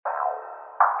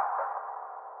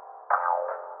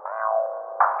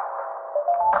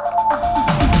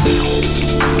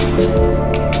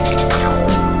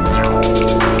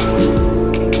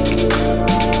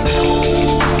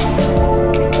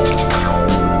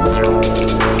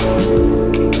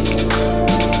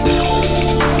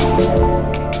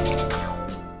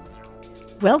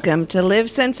Welcome to Live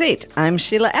Sense8. I'm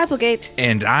Sheila Applegate.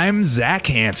 And I'm Zach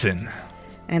Hansen.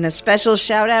 And a special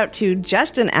shout out to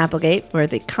Justin Applegate for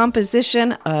the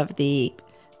composition of the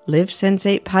Live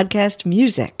Sense8 podcast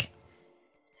music.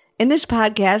 In this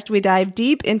podcast, we dive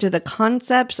deep into the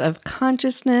concepts of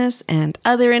consciousness and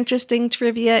other interesting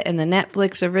trivia in the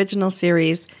Netflix original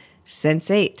series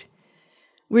Sense8.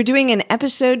 We're doing an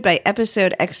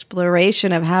episode-by-episode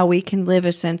exploration of how we can live a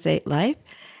Sense8 life.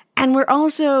 And we're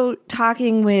also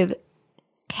talking with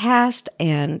cast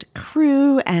and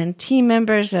crew and team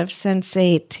members of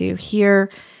Sense8 to hear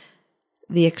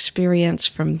the experience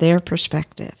from their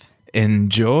perspective.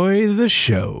 Enjoy the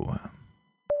show.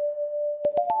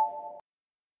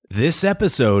 This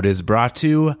episode is brought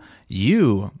to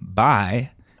you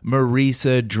by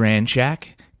Marisa Dranchak,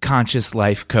 Conscious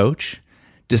Life Coach.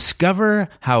 Discover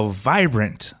how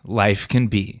vibrant life can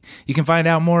be. You can find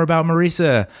out more about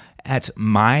Marisa at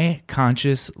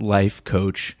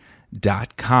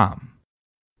myconsciouslifecoach.com.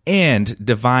 And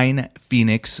Divine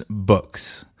Phoenix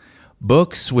Books.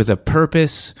 Books with a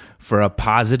purpose for a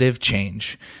positive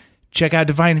change. Check out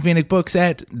Divine Phoenix Books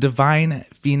at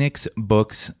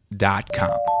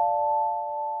divinephoenixbooks.com.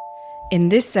 In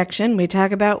this section, we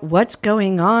talk about what's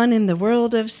going on in the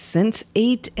world of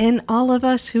Sense8 and all of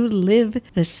us who live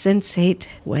the Sense8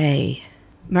 way.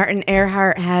 Martin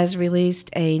Earhart has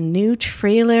released a new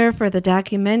trailer for the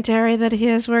documentary that he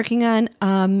is working on.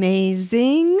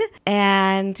 Amazing.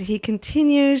 And he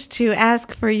continues to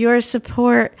ask for your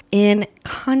support in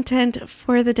content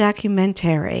for the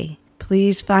documentary.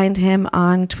 Please find him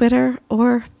on Twitter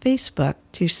or Facebook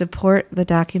to support the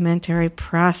documentary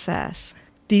process.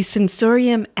 The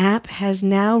Sensorium app has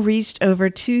now reached over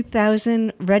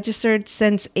 2,000 registered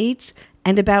Sense8s,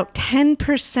 and about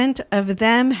 10% of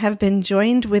them have been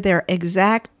joined with their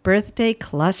exact birthday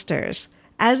clusters.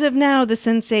 As of now, the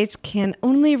Sense8s can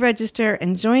only register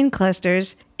and join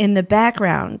clusters in the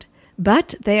background,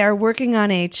 but they are working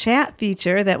on a chat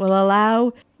feature that will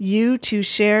allow you to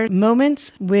share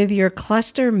moments with your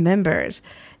cluster members.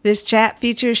 This chat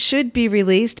feature should be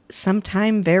released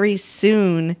sometime very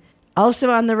soon.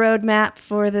 Also on the roadmap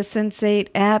for the Sense8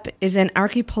 app is an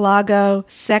archipelago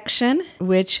section,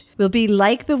 which will be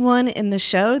like the one in the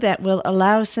show that will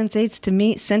allow Sense8s to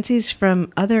meet senseis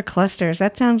from other clusters.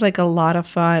 That sounds like a lot of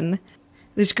fun.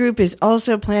 This group is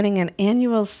also planning an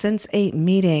annual Sense8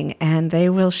 meeting, and they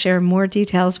will share more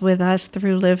details with us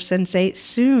through Live Sense8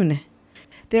 soon.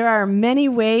 There are many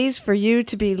ways for you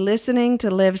to be listening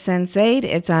to Live Sense8.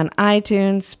 It's on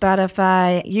iTunes,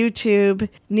 Spotify, YouTube,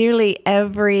 nearly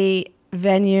every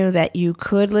venue that you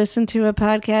could listen to a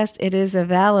podcast, it is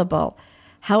available.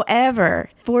 However,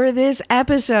 for this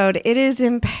episode, it is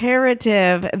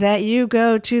imperative that you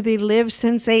go to the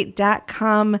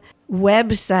livesensate.com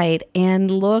website and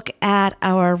look at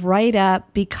our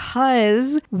write-up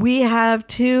because we have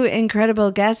two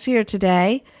incredible guests here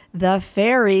today. The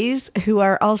Fairies, who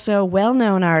are also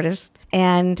well-known artists,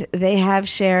 and they have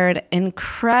shared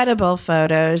incredible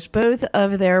photos, both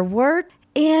of their work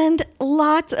and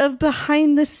lots of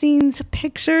behind-the-scenes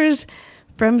pictures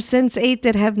from Sense8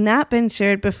 that have not been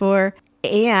shared before.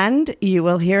 And you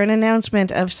will hear an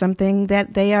announcement of something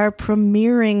that they are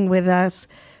premiering with us.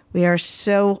 We are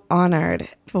so honored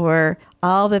for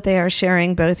all that they are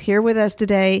sharing, both here with us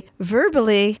today,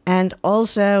 verbally and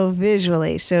also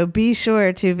visually. So be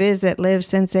sure to visit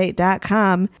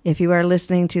livesensate.com if you are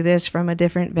listening to this from a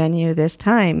different venue this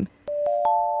time.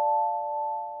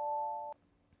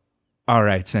 All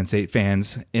right, Sense8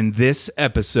 fans, in this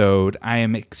episode, I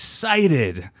am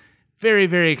excited, very,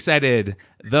 very excited.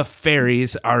 The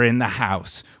Fairies are in the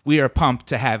house. We are pumped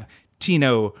to have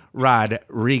Tino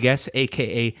Rodriguez,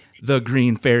 a.k.a. The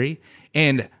Green Fairy,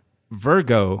 and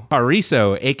Virgo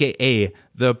Pariso, a.k.a.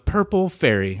 The Purple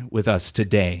Fairy, with us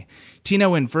today.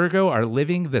 Tino and Virgo are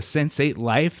living the Sense8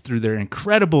 life through their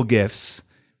incredible gifts,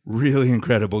 really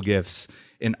incredible gifts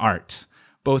in art,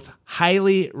 both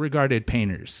highly regarded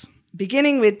painters.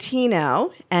 Beginning with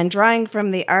Tino and drawing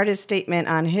from the artist statement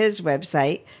on his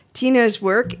website, Tino's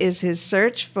work is his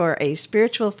search for a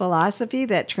spiritual philosophy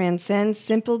that transcends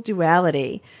simple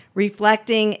duality,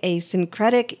 reflecting a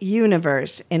syncretic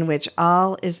universe in which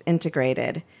all is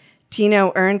integrated.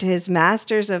 Tino earned his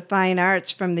Master's of Fine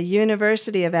Arts from the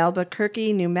University of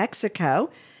Albuquerque, New Mexico,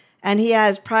 And he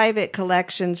has private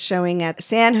collections showing at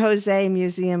San Jose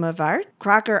Museum of Art,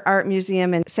 Crocker Art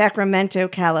Museum in Sacramento,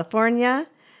 California,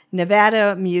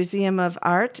 Nevada Museum of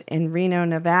Art in Reno,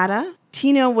 Nevada.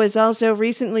 Tino was also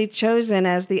recently chosen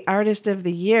as the Artist of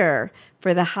the Year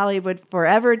for the Hollywood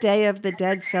Forever Day of the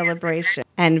Dead celebration.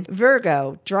 And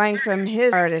Virgo, drawing from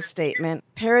his artist statement,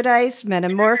 paradise,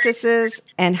 metamorphosis,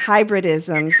 and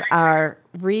hybridisms are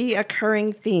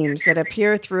reoccurring themes that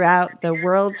appear throughout the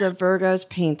worlds of Virgo's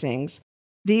paintings.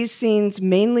 These scenes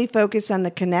mainly focus on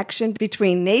the connection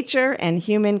between nature and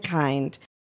humankind,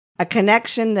 a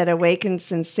connection that awakens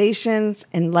sensations,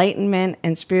 enlightenment,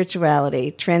 and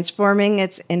spirituality, transforming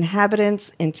its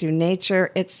inhabitants into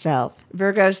nature itself.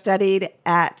 Virgo studied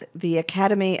at the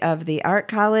Academy of the Art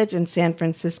College in San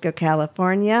Francisco,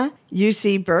 California,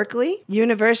 UC Berkeley,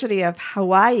 University of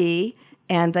Hawaii,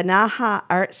 and the Naha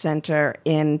Art Center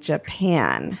in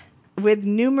Japan. With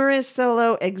numerous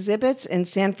solo exhibits in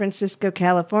San Francisco,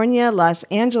 California, Los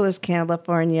Angeles,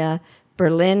 California,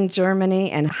 Berlin,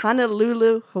 Germany, and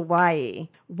Honolulu, Hawaii.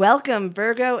 Welcome,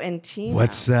 Virgo and Tina.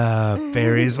 What's up,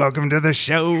 Fairies? Welcome to the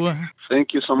show.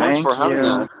 Thank you so much for having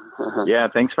us. Yeah,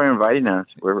 thanks for inviting us.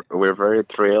 We're very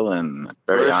thrilled and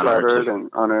very flattered and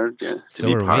honored to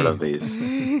be part of these.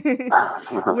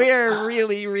 We're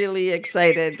really, really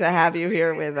excited to have you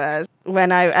here with us.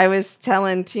 When I was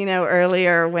telling Tino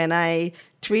earlier, when I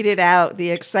tweeted out the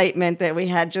excitement that we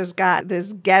had just got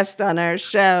this guest on our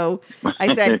show,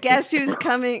 I said, guess who's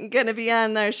going to be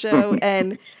on our show?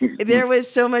 And there was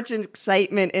so much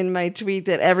excitement in my tweet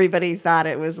that everybody thought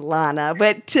it was Lana.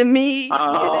 But to me, you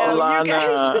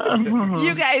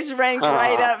guys rank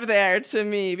right up there to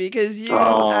me because you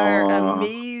are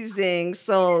amazing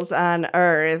souls on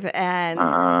earth. And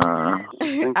our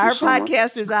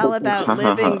podcast is all about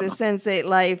living the Sense8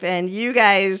 life. And you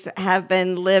guys have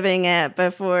been living it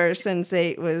before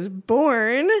Sense8 was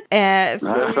born. It's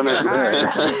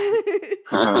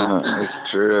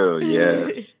true,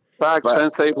 yes. In fact,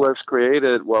 Sense8 was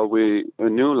created while we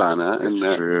knew Lana, and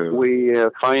we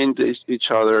find each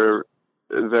other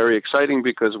very exciting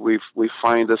because we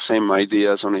find the same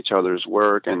ideas on each other's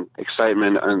work and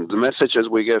excitement, and the messages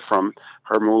we get from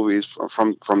her movies,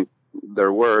 from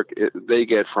their work, they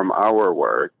get from our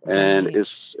work, and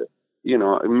it's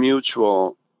a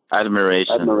mutual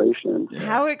admiration. Yeah.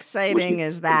 How exciting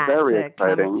is that very to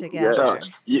exciting. Come together? So,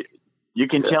 you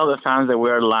can tell the fans that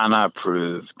we're Lana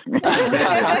approved.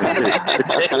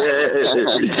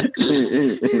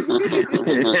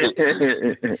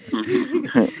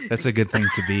 That's a good thing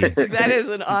to be. That is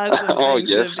an awesome thing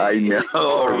to be. I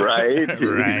know, right?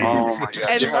 Right. Oh my God.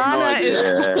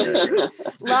 And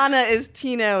Lana is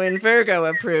Tino and Virgo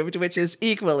approved, which is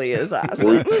equally as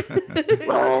awesome.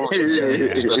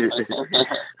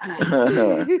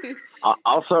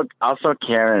 Also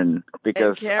Karen,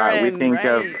 because Karen,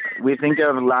 we think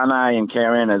of Lana and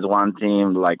Karen as one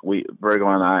team, like Virgo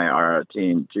and I are a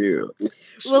team too.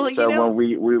 Well, so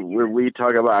when we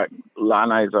talk about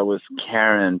Lana, is always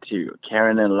Karen too.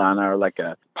 Karen and Lana are like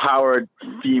a powered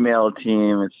female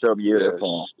team. It's so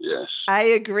beautiful. Yes. I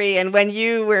agree. And when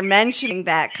you were mentioning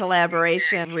that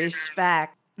collaboration,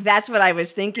 respect, that's what I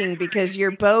was thinking, because you're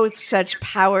both such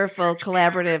powerful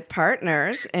collaborative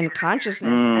partners in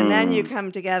consciousness. And then you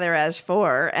come together as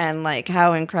four, and like,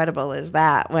 how incredible is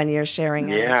that when you're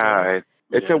sharing energies? Yeah,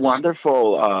 it's a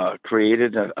wonderful,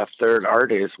 created a third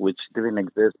artist, which didn't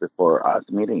exist before us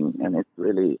meeting. And it's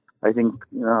really, I think,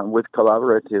 with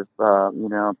collaborative,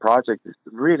 projects, it's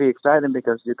really exciting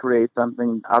because you create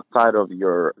something outside of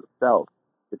yourself.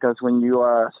 Because when you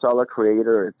are a solo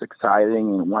creator, it's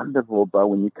exciting and wonderful. But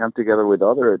when you come together with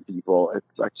other people,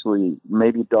 it's actually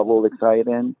maybe double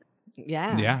exciting.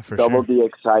 Yeah, for double sure. the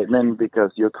excitement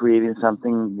because you're creating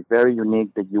something very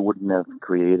unique that you wouldn't have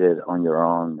created on your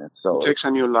own. And so it takes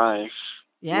a new life.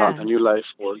 Yeah. A new life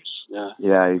force. Yeah.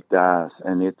 Yeah, it does.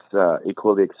 And it's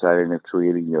equally exciting of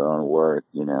creating your own work,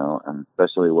 and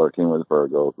especially working with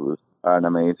Virgo, who's an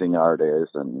amazing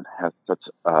artist and has such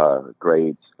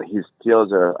great, his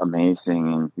skills are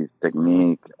amazing, and his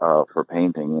technique for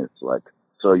painting is like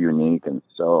so unique and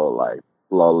so like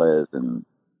flawless. And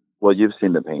well, you've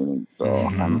seen the painting, so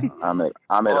I'm at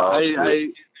all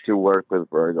to work with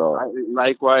Virgo.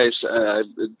 Likewise,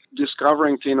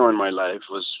 discovering Tino in my life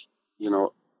was,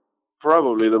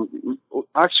 probably the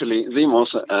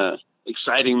most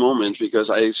exciting moment, because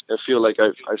I feel like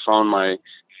I found my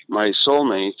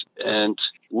soulmate, and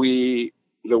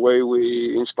the way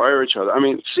we inspire each other. I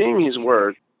mean, seeing his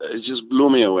work, it just blew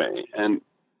me away, and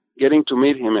getting to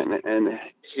meet him and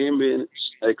him being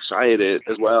excited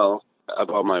as well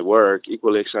about my work,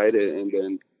 equally excited, and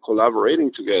then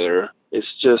collaborating together,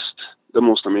 it's just the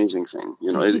most amazing thing.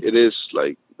 It is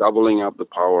like doubling up the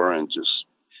power, and just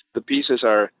the pieces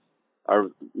are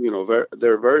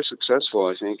they're very successful,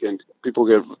 I think, and people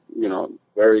get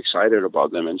very excited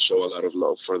about them and show a lot of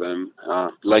love for them,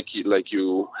 like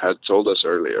you had told us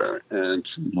earlier, and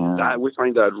that we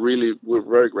find that we're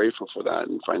very grateful for that,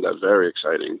 and find that very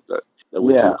exciting that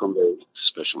we can convey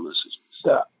special messages.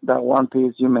 That one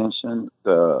piece you mentioned,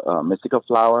 the Mystical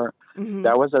Flower,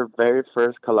 that was our very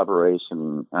first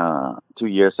collaboration. 2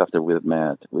 years after we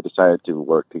met, we decided to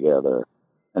work together.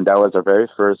 And that was our very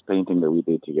first painting that we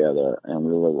did together. And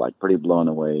we were like pretty blown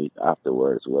away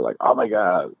afterwards. We were like, oh my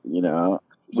God,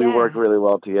 we worked really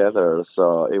well together.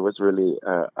 So it was really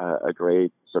a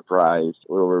great surprise.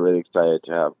 We were really excited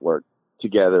to have worked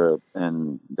together,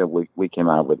 and that we came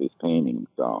out with this painting.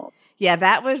 So yeah,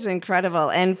 that was incredible.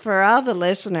 And for all the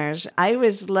listeners, I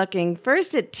was looking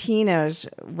first at Tino's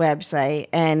website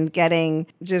and getting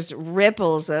just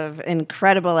ripples of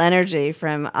incredible energy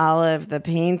from all of the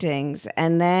paintings.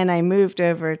 And then I moved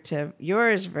over to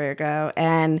yours, Virgo,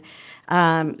 and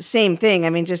same thing. I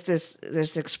mean, just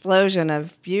this explosion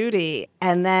of beauty.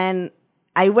 And then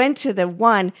I went to the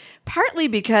one partly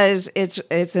because it's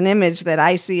an image that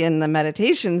I see in the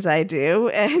meditations I do.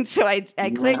 And so I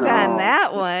clicked on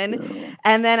that one,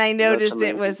 and then I noticed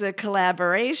it was a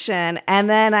collaboration. And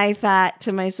then I thought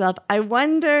to myself, I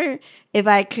wonder if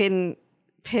I can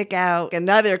pick out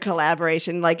another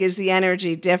collaboration. Like, is the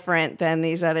energy different than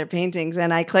these other paintings?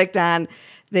 And I clicked on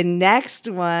the next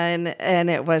one, and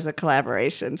it was a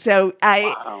collaboration. So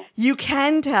you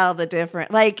can tell the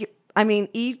difference. Like, I mean,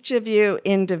 each of you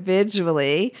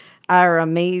individually are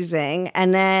amazing,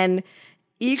 and then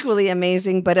equally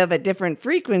amazing, but of a different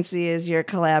frequency, is your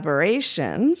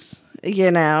collaborations,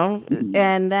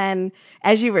 And then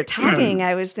as you were talking,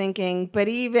 I was thinking, but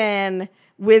even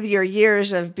with your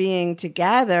years of being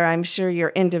together, I'm sure your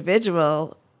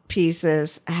individual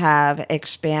pieces have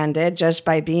expanded just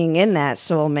by being in that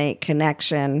soulmate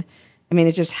connection. I mean,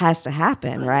 it just has to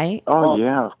happen, right? Oh,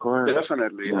 yeah, of course.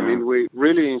 Definitely. Yeah. I mean, we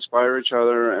really inspire each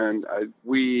other, and I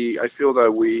feel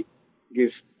that we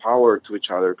give power to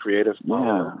each other, creative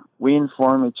power. Yeah, we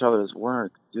inform each other's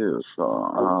work, too. So,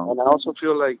 and I also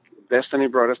feel like destiny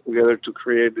brought us together to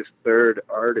create this third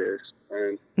artist,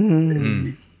 and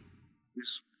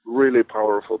these really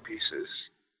powerful pieces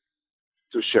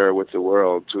to share with the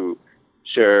world, to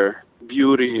share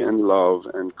beauty and love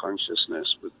and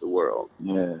consciousness with the world.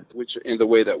 Yeah. Which in the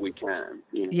way that we can.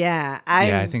 Yeah.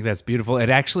 I think that's beautiful. It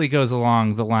actually goes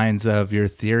along the lines of your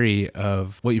theory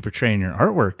of what you portray in your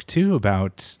artwork too,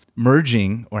 about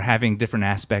merging or having different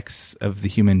aspects of the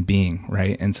human being,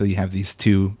 right? And so you have these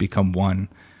two become one.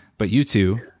 But you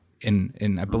two,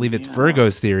 in I believe it's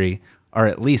Virgo's theory, are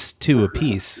at least two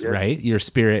apiece, right? Your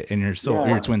spirit and your soul,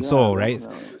 your twin soul, right?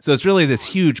 So it's really this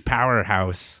huge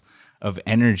powerhouse of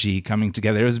energy coming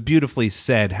together. It was beautifully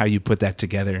said how you put that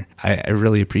together. I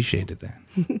really appreciated that.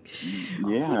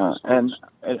 Yeah, and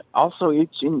also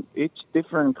each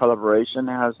different collaboration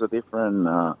has a different.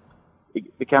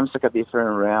 It becomes like a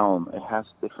different realm. It has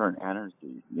different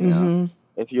energy. You know?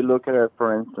 If you look at it,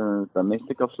 for instance, the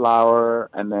Mystical Flower,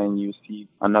 and then you see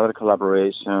another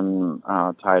collaboration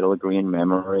titled Green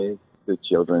Memories, the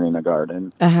children in a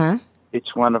garden.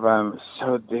 Each one of them is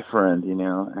so different,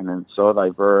 and then so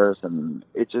diverse, and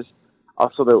it just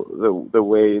also the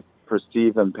way it's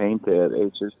perceived and painted,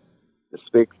 it just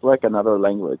speaks like another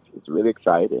language. It's really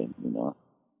exciting,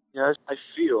 Yeah, I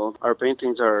feel our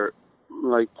paintings are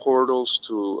like portals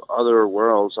to other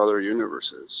worlds, other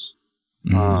universes.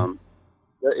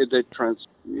 They transcend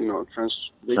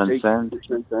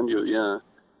you,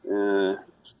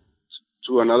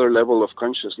 to another level of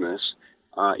consciousness.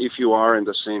 If you are in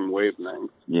the same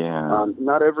wavelength. Yeah.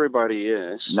 Not everybody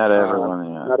is. Not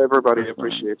everyone, Not everybody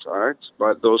appreciates art,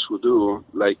 but those who do,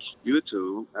 like you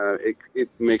two, it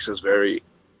makes us very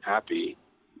happy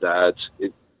that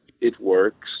it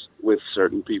works with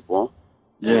certain people.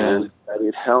 And that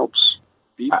it helps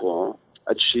people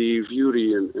achieve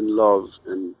beauty and love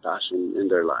and passion in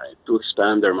their life, to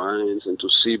expand their minds and to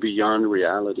see beyond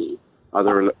reality,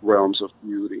 other realms of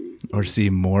beauty. Or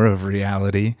see more of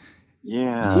reality.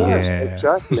 Yes,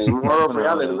 exactly. More of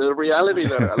reality. The reality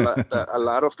that a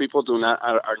lot of people are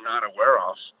not aware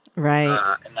of. Right.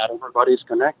 And not everybody is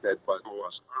connected, but most of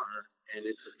us are. And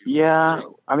it's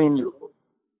I mean,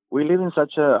 we live in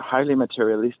such a highly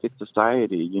materialistic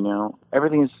society,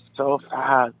 Everything is so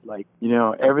fast. Like,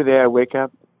 every day I wake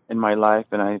up in my life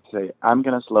and I say, I'm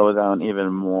going to slow down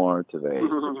even more today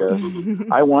because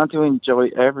I want to enjoy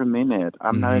every minute.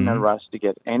 I'm not in a rush to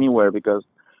get anywhere because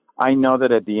I know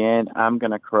that at the end, I'm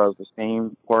going to cross the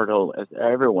same portal as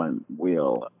everyone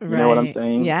will. You know what I'm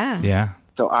saying? Yeah. Yeah.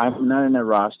 So I'm not in a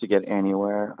rush to get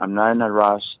anywhere. I'm not in a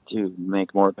rush to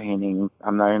make more paintings.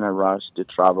 I'm not in a rush to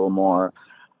travel more.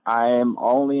 I am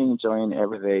only enjoying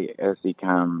every day as it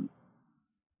comes.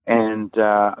 And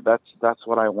that's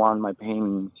what I want my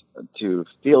paintings to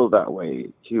feel that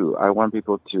way too. I want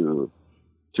people to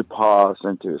pause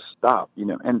and to stop,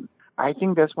 And I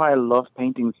think that's why I love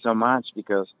painting so much,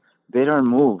 because they don't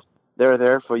move. They're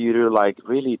there for you to like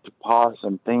really to pause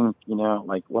and think,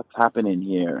 like what's happening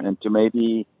here, and to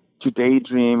maybe to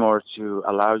daydream or to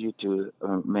allow you to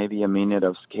maybe a minute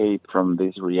of escape from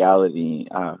this reality,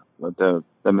 the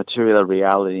material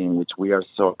reality in which we are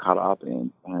so caught up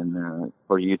in, and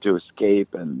for you to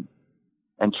escape and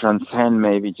transcend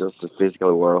maybe just the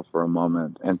physical world for a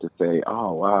moment and to say,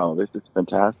 oh, wow, this is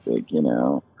fantastic,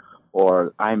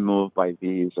 or I'm moved by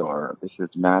these, or this is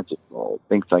magical,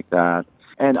 things like that.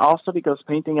 And also because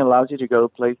painting allows you to go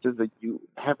places that you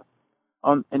have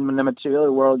in the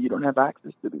material world, you don't have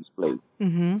access to these places.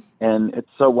 Mm-hmm. And it's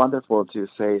so wonderful to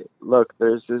say, look,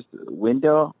 there's this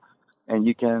window, and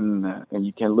you can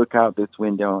look out this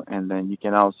window, and then you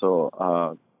can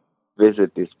also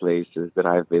visit these places that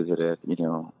I've visited,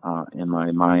 in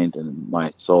my mind and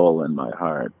my soul and my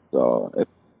heart. So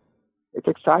it's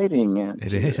exciting, and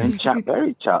it is, and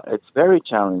it's very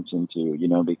challenging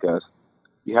too, because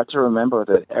you have to remember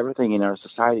that everything in our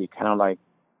society kind of like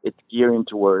it's gearing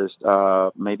towards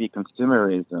maybe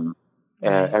consumerism.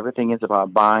 Everything is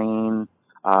about buying,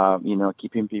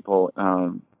 keeping people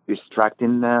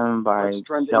distracting them by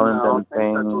selling them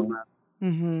things.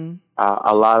 Mm-hmm.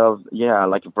 A lot of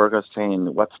like Virgo's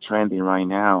saying, what's trending right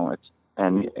now?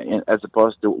 And as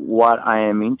opposed to what I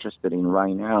am interested in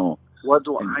right now. Why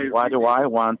do I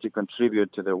want to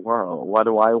contribute to the world? What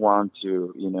do I want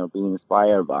to be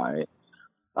inspired by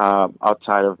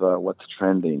outside of what's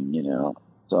trending?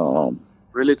 So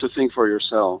really to think for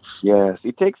yourself. Yes,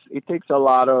 it takes a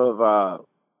lot of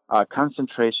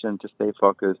concentration to stay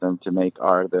focused and to make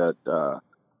art that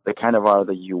the kind of art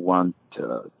that you want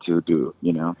to do,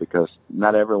 because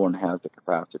not everyone has the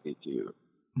capacity to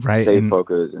stay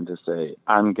focused and to say,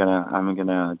 I'm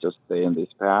gonna just stay in this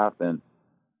path, and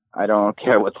I don't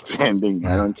care what's trending,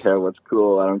 I don't care what's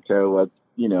cool, I don't care what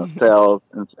sells,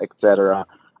 etc.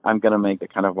 I'm gonna make the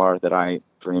kind of art that I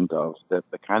dreamed of, the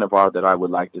kind of art that I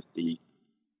would like to see,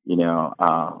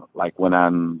 like when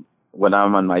I'm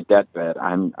on my deathbed,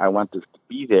 I want to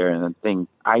be there and think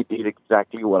I did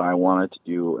exactly what I wanted to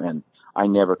do, and I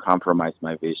never compromised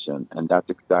my vision, and that's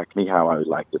exactly how I would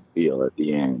like to feel at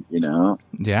the end,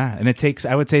 Yeah, and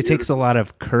I would say it takes a lot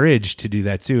of courage to do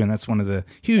that too, and that's one of the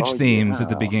huge themes at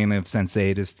the beginning of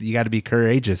Sense8 is you got to be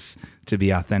courageous to be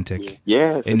authentic.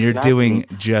 Yes, and you're doing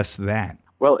just that.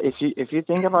 Well, if you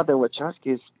think about the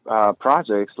Wachowskis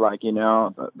projects, like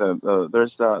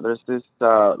there's this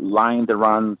line that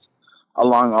runs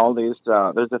along all these.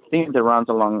 There's a theme that runs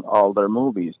along all their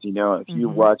movies. If you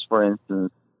watch, for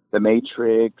instance, The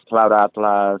Matrix, Cloud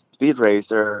Atlas, Speed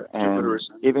Racer, and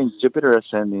even Jupiter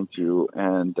Ascending 2,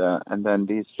 and then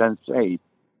these Sense8.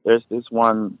 There's this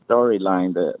one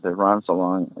storyline that runs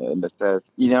along and that says,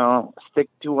 stick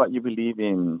to what you believe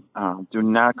in. Do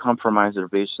not compromise your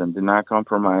vision. Do not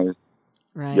compromise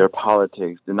your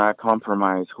politics. Do not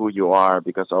compromise who you are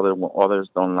because others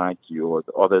don't like you or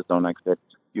others don't accept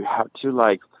you. You have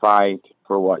to fight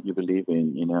for what you believe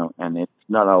in, and it's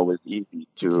not always easy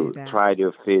to try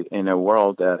to fit in a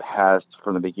world that has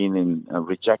from the beginning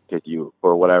rejected you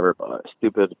for whatever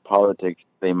stupid politics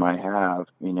they might have,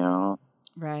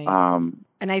 Right.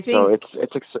 And I think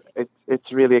so.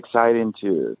 It's really exciting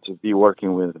to be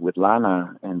working with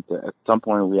Lana, and at some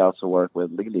point we also worked with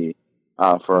Lily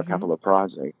for a couple of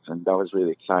projects, and that was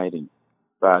really exciting.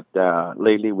 But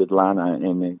lately with Lana,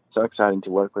 and it's so exciting to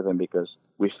work with them because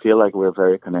we feel like we're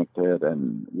very connected,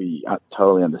 and we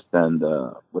totally understand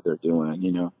what they're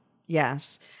doing.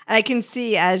 Yes, I can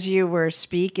see as you were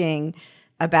speaking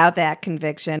about that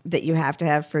conviction that you have to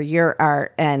have for your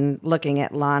art, and looking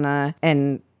at Lana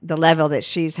and the level that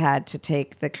she's had to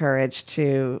take the courage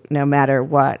to, no matter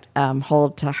what,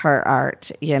 hold to her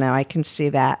art. I can see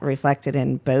that reflected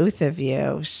in both of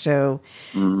you. So,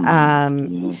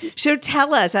 so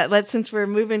tell us, since we're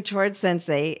moving towards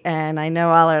Sense8, and I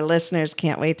know all our listeners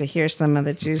can't wait to hear some of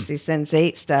the juicy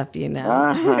Sense8 stuff,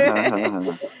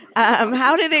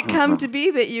 how did it come to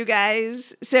be that you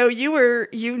guys, so you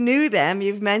knew them,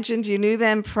 you've mentioned you knew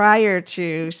them prior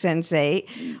to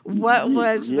Sense8. What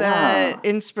was the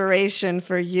inspiration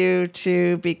for you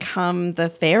to become the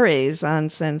Fairies on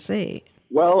Sense8?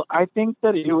 Well, I think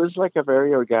that it was like a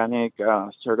very organic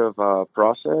sort of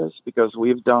process because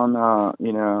we've done,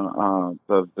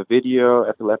 the video,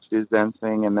 epilepsy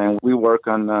dancing, and then we work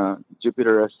on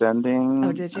Jupiter ascending.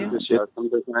 Oh, did you? Just shot some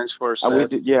designs for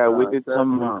set. We did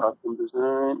some costume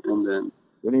design, and then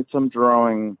we did some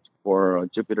drawing for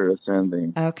Jupiter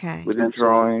ascending. Okay. We did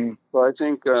drawing. So I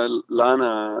think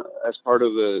Lana, as part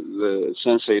of the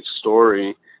Sense8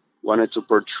 story, wanted to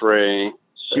portray.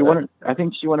 I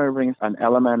think she wanted to bring an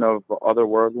element of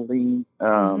otherworldly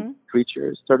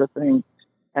creatures, sort of thing.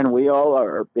 And we all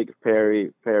are big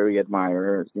fairy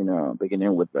admirers,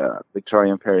 beginning with the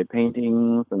Victorian fairy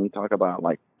paintings, and we talk about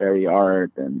like fairy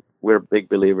art, and we're big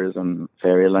believers on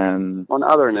fairyland. On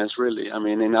otherness, really. I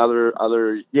mean, in other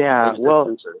other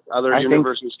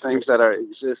universes, things that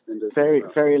exist in this.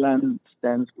 Fairyland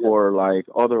stands for like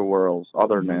other worlds,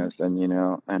 otherness, and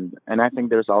and I think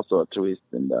there's also a twist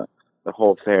in the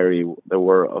whole the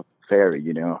world of fairy,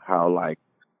 how like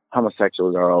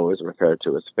homosexuals are always referred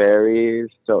to as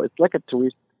fairies. So it's like a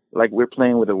twist, like we're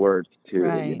playing with the words too,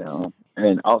 right.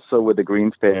 And also with the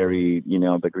green fairy,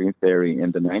 the green fairy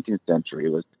in the 19th century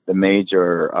was the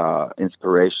major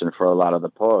inspiration for a lot of the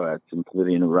poets,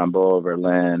 including Rimbaud,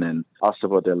 Verlaine, and also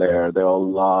Baudelaire. They all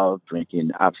love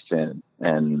drinking absinthe,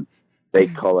 and they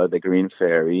call it the green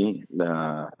fairy,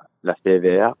 la fée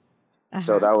verte.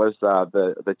 So that was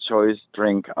the choice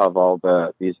drink of all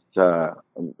these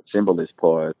symbolist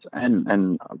poets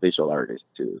and visual artists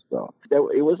too. So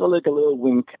it was like a little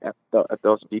wink at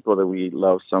those people that we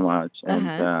love so much.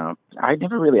 And I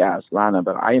never really asked Lana,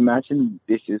 but I imagine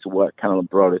this is what kind of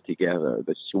brought it together.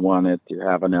 That she wanted to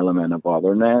have an element of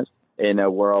otherness in a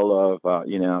world of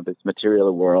this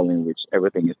material world in which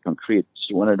everything is concrete.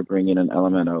 She wanted to bring in an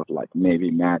element of like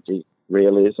maybe magic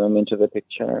realism into the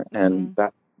picture, and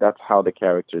that's how the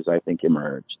characters, I think,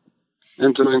 emerged.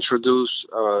 And to introduce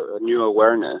a new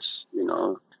awareness,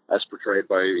 as portrayed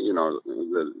by,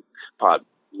 the pot,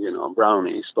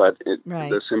 brownies. But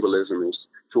the symbolism is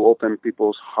to open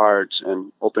people's hearts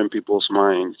and open people's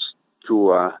minds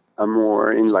to a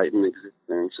more enlightened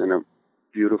existence and a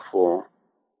beautiful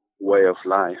way of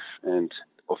life and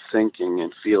of thinking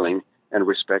and feeling and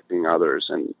respecting others.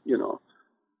 And,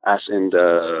 as in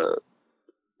the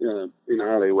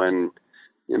finale when,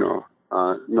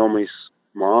 Nomi's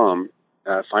mom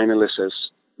finally says,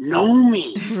 "Know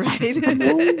me, right?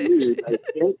 Know me. I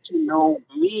get to know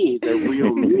me, the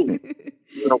real me."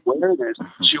 Your awareness.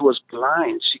 She was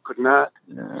blind; she could not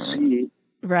see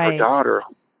her daughter,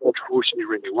 who she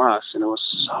really was, and it was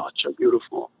such a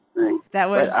beautiful thing. That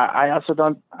was. But I also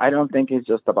don't. I don't think it's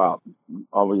just about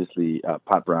obviously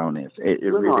pot brownies.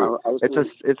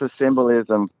 It's a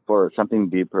symbolism for something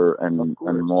deeper and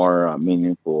more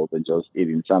meaningful than just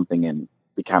eating something and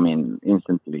becoming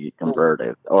instantly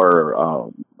converted,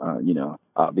 or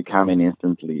becoming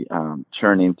instantly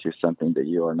turned into something that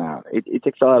you are not. It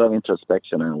takes a lot of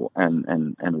introspection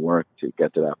and work to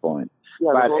get to that point.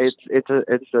 Yeah, but it's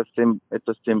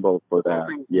a symbol for that.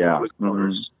 Yeah.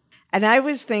 And I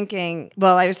was thinking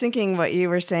what you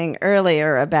were saying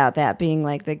earlier about that being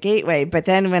like the gateway. But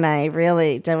then when I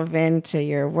really dove into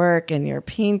your work and your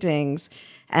paintings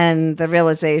and the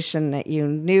realization that you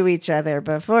knew each other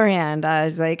beforehand, I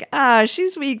was like,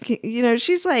 she's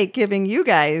like giving you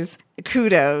guys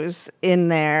kudos in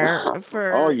there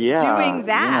for doing that.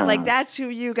 Yeah. Like that's who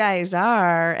you guys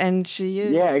are. And she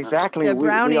used exactly. the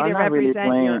brownie to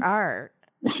represent your art.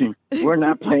 We're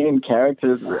not playing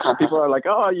characters. People are like,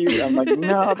 I'm like,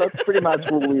 no, that's pretty much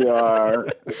who we are.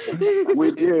 We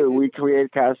do. We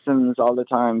create costumes all the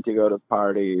time to go to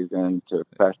parties and to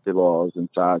festivals and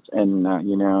such. And, I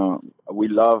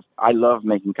love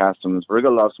making costumes.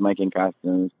 Virgo loves making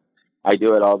costumes. I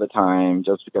do it all the time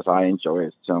just because I enjoy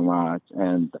it so much.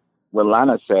 And when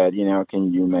Lana said,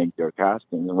 can you make your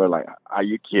costumes? And we're like, are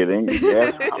you kidding?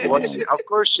 Yes. Of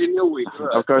course she knew we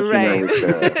could. Of course she knew we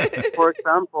could. For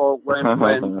example,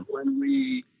 when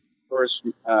we first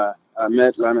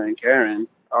met Lana and Karen,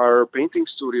 our painting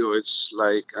studio is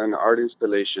like an art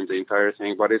installation, the entire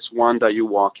thing, but it's one that you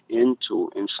walk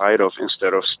inside of,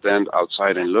 instead of stand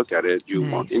outside and look at it, you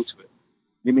walk into it.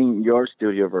 You mean your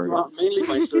studio, Virgo? Well, mainly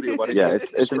my studio, but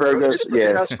it's Virgo's.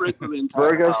 Yeah,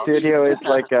 Virgo's studio is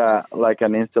like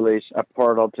an installation, a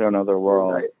portal to another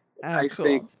world. I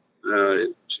think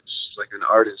it's just like an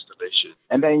art installation.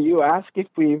 And then you ask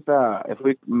if we've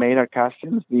made our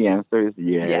costumes. The answer is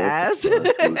yes.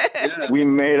 We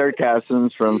made our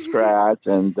costumes from scratch,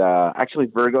 and actually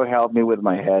Virgo helped me with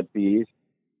my headpiece.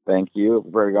 Thank you,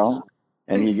 Virgo.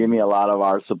 And he gave me a lot of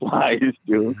art supplies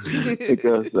too,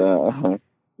 because.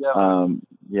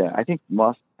 I think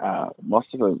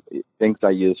most of the things I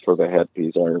use for the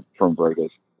headpiece are from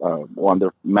Virgo's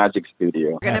Wonder Magic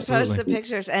Studio. We're going to post the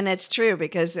pictures, and it's true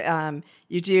because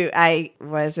you do. I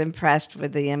was impressed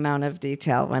with the amount of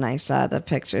detail when I saw the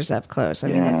pictures up close. I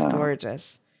mean, it's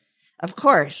gorgeous. Of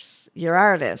course, you're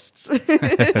artists.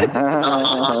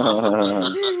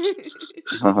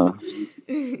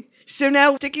 So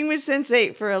now, sticking with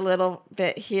Sense8 for a little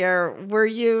bit here, were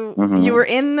you you were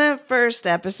in the first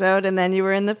episode and then you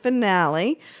were in the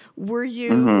finale. Were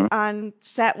you on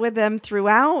set with them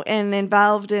throughout and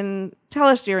involved in? Tell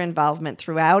us your involvement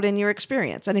throughout and your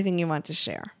experience. Anything you want to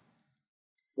share?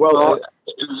 Well,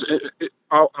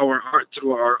 our art,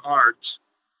 through our art,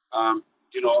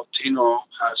 Tino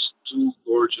has 2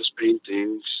 gorgeous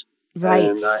paintings. Right.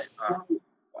 And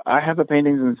I have the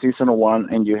paintings in season 1,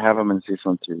 and you have them in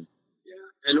season 2. Yeah,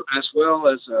 and as well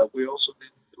as we also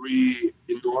did 3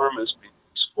 enormous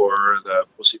paintings for the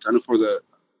Positano for the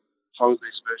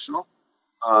holiday special,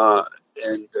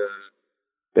 and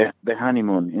the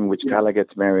honeymoon in which Kala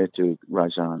gets married to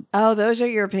Rajan. Oh, those are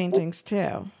your paintings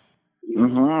too.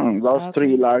 Those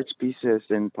 3 large pieces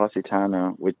in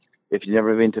Positano, which, if you've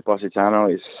never been to Positano,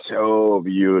 is so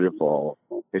beautiful.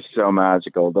 It's so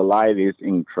magical. The light is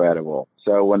incredible.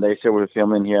 So when they say we're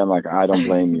filming here, I'm like, I don't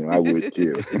blame you. I would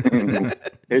too.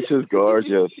 It's just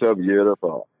gorgeous, so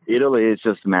beautiful. Italy is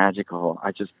just magical.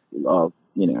 I just love,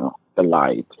 the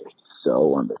light. It's so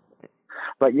wonderful.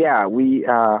 But yeah, you're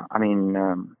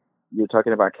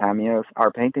talking about cameos.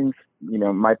 Our paintings,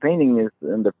 my painting is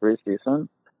in the first season.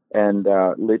 And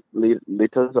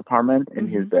Lito's apartment in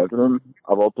his bedroom,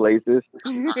 of all places.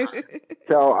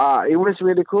 So it was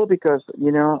really cool because,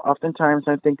 oftentimes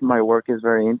I think my work is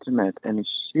very intimate, and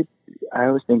I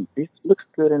always think this looks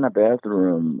good in a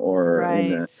bedroom or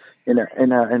in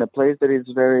a place that is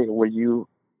very where you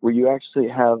actually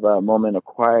have a moment of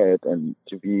quiet and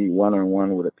to be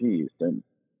one-on-one with a piece. And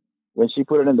when she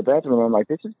put it in the bedroom, I'm like,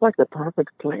 this is like the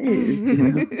perfect place.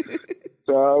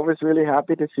 So I was really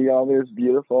happy to see all these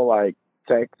beautiful,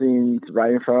 sex scenes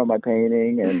right in front of my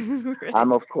painting. And right.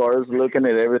 I'm, of course, looking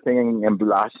at everything and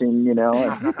blushing, And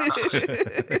I'm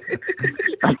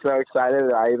so excited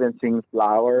that I even sing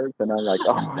flowers. And I'm like,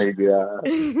 oh, my God.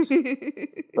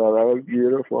 So that was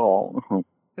beautiful.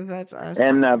 That's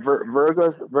awesome. And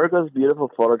Virgo's beautiful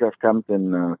photograph comes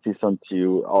in season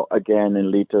 2, again in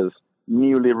Lita's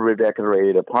newly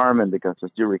redecorated apartment, because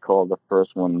as you recall, the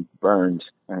first one burned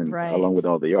and along with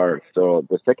all the art. So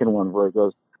the second one,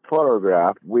 Virgo's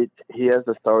photograph, which he has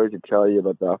a story to tell you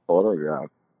about that photograph.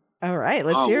 All right,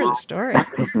 let's hear the story.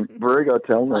 Virgo,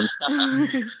 tell them.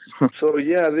 So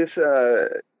yeah, this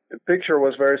picture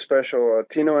was very special.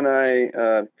 Tino and I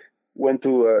went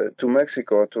to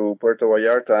Mexico, to Puerto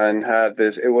Vallarta, and had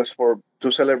this. It was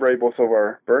to celebrate both of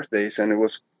our birthdays, and it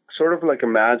was sort of like a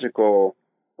magical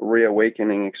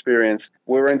reawakening experience.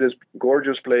 We were in this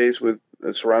gorgeous place with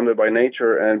surrounded by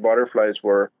nature, and butterflies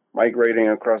were migrating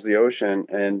across the ocean,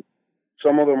 and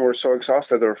some of them were so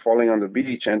exhausted they were falling on the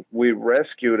beach, and we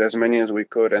rescued as many as we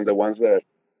could, and the ones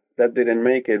that didn't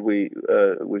make it, we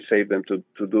saved them to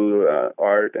do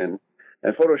art and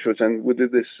photo shoots. And we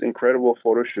did this incredible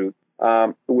photo shoot,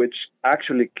 which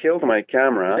actually killed my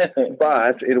camera,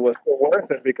 but it was so worth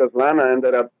it because Lana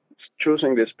ended up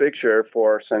choosing this picture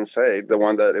for Sense8, the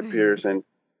one that appears in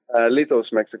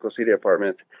Lito's Mexico City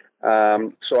apartment.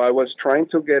 So I was trying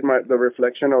to get the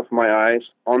reflection of my eyes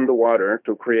on the water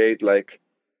to create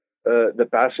the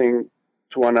passing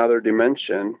to another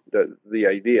dimension, the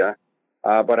idea.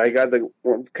 But I got the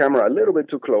camera a little bit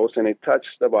too close and it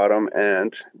touched the bottom,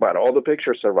 but all the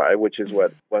pictures survived, which is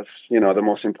what was, the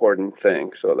most important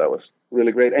thing. So that was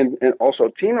really great. And also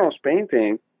Tino's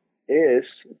painting is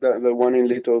the one in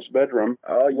Lito's bedroom.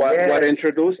 Oh, yes. What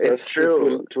introduced us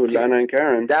to Lana and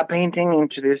Karen. That painting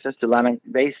introduced us to Lana.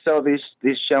 They saw this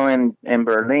show in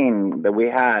Berlin that we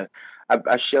had,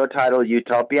 a show titled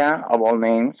Utopia, of all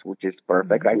names, which is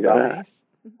perfect, I thought.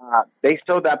 They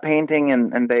saw that painting,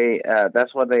 and they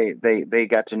that's why they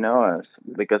got to know us,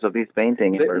 because of this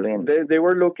painting in Berlin. They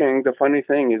were looking, the funny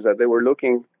thing is that they were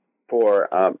looking for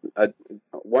a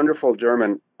wonderful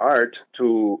German art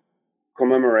to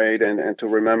commemorate and to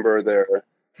remember their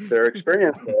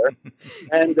experience there,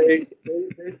 and they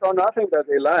saw nothing that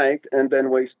they liked, and then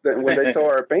when they saw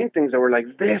our paintings, they were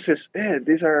like, "This is it!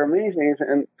 These are amazing!"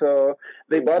 And so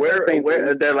they bought their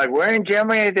paintings. They're like, "Where in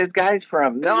Germany are these guys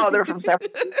from?" No, they're from San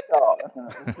Francisco.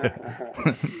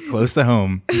 Close to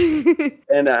home.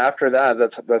 And after that,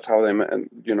 that's how they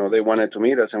wanted to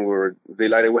meet us, and we were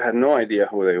delighted. We had no idea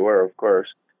who they were, of course,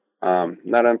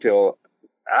 not until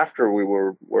after we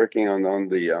were working on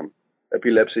the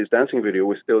Epilepsy's dancing video,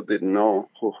 we still didn't know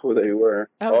who they were.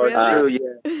 Oh, really?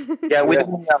 Yeah, we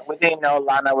didn't know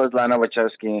Lana was Lana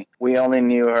Wachowski. We only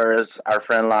knew her as our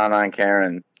friend Lana and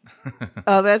Karen.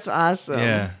 Oh, that's awesome.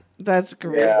 Yeah. That's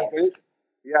great.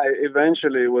 Yeah,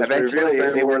 eventually it was revealed.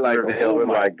 And they were like, "Oh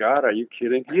my God, are you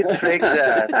kidding?" You tricked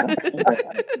us.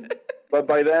 But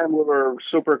by then we were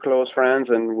super close friends,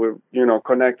 and we're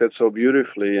connected so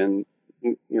beautifully, and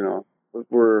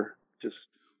we're just.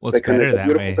 Well, it's better that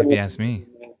way, if you ask me.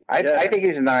 I think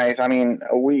it's nice. I mean,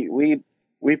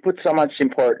 we put so much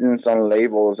importance on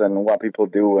labels and what people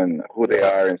do and who they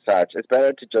are and such. It's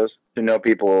better to know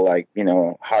people like,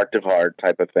 heart to heart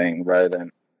type of thing rather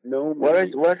than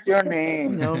what's your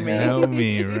name? Know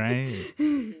me, right?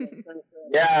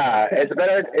 Yeah, it's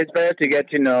better to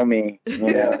get to know me. Get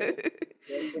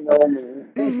to know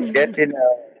me. Get to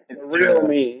know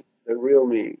the real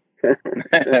me.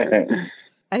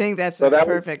 I think that's a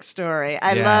perfect story.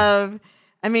 I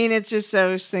mean, it's just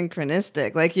so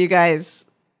synchronistic. Like, you guys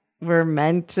were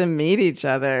meant to meet each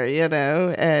other,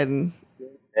 and...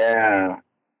 Yeah,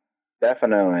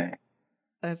 definitely.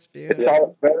 That's beautiful. It's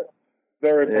all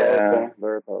very powerful.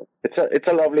 Very powerful. It's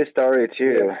a lovely story,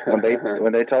 too. When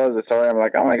they tell us the story, I'm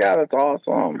like, oh my God, that's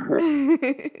awesome.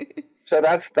 So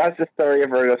that's the story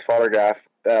of Virgo's photograph.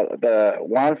 The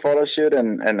one photo shoot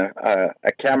and a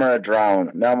camera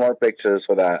drone. No more pictures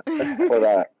for that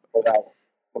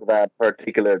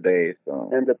particular day. So.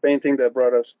 And the painting that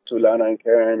brought us to Lana and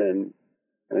Karen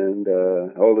and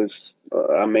all this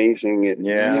amazing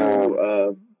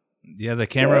the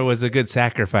camera was a good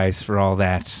sacrifice for all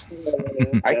that.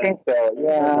 I think so.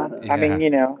 Yeah. I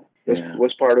mean,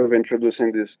 was part of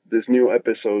introducing this new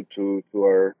episode to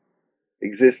our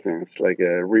existence, like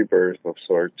a rebirth of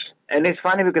sorts. And it's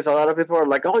funny because a lot of people are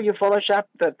like, "Oh, you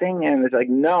photoshopped that thing," and it's like,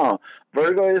 no,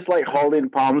 Virgo is like holding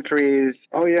palm trees.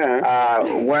 Oh yeah,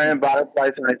 wearing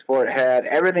butterflies on his forehead.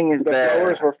 Everything is there. The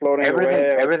flowers were floating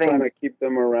away. Everything trying to keep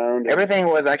them around. Everything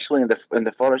was actually in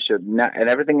the photo shoot, and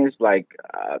everything is like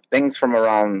things from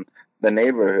around the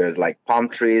neighborhood, like palm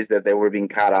trees that they were being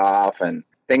cut off and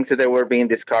things that they were being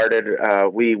discarded.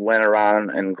 We went around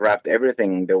and grabbed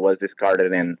everything that was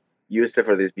discarded and used it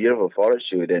for this beautiful photo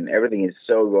shoot, and everything is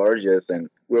so gorgeous. And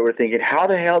we were thinking, how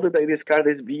the hell did they discard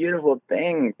this beautiful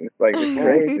thing? It's like, it's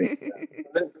crazy.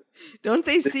 Don't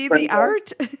they see the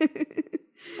art?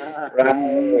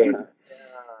 Right.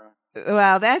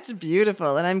 Wow, that's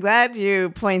beautiful. And I'm glad you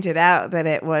pointed out that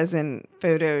it wasn't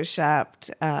photoshopped.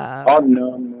 Oh,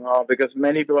 no, because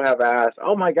many people have asked,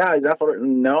 oh my God, is that photo?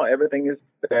 No, everything is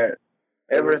there.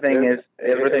 Everything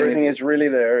is really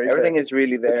there. Everything is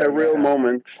really there. It's a real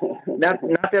moment. not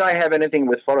that I have anything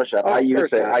with Photoshop. I use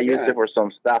it for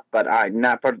some stuff, but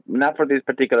not for this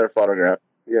particular photograph.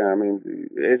 Yeah, I mean,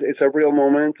 it's a real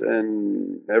moment,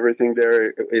 and everything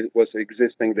there it was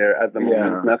existing there at the moment.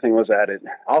 Yeah. Nothing was added.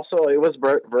 Also, it was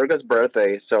Virgo's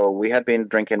birthday, so we had been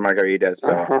drinking margaritas.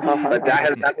 So, but that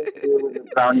has nothing to do with the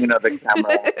sound, of the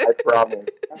camera. I promise.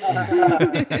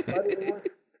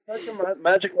 Such a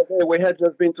magical day. We had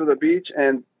just been to the beach,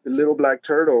 and the little black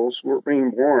turtles were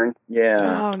being born.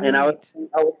 Yeah, and I was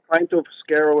trying to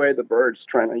scare away the birds,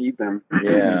 trying to eat them.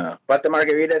 Yeah, but the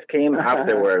margaritas came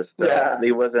afterwards. So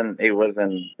it wasn't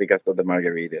because of the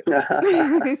margaritas.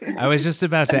 I was just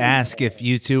about to ask if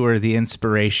you two were the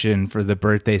inspiration for the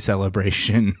birthday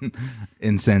celebration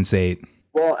in Sense8.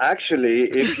 Well, actually,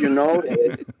 if you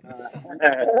notice.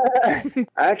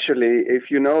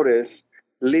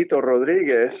 Lito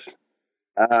Rodriguez,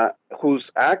 whose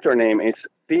actor name is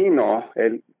Tino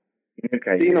El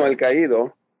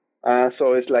Caído.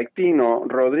 So it's like Tino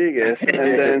Rodriguez.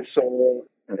 And then so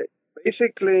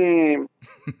basically,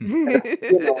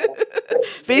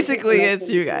 basically it's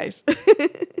you guys.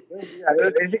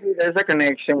 Basically, there's a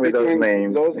connection with those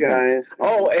names. Those guys.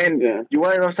 Oh, and you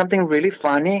want to know something really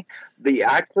funny? The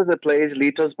actor that plays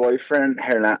Lito's boyfriend,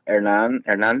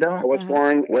 Hernando, was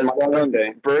born on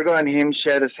Monday. Virgo and him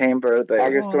share the same birthday.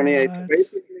 August 28th.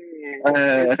 Basically,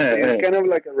 it's kind of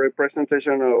like a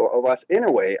representation of us in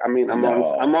a way. I mean,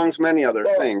 amongst many other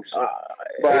things.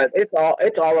 But it's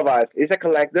all of us. It's a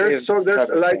collective. There's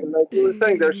like you were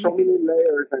saying, there's so many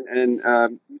layers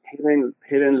and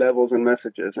hidden levels and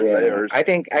messages and layers. I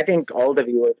think all the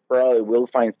viewers probably will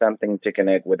find something to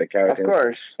connect with the characters. Of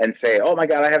course. And say, oh my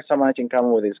God, I have so much in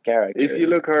common with this character. If you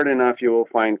look hard enough, you will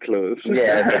find clues.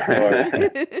 Yeah, of course.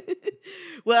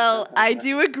 Well, I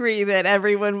do agree that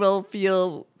everyone will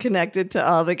feel connected to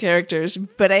all the characters,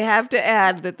 but I have to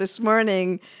add that this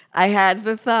morning I had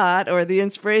the thought or the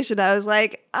inspiration. I was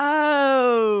like,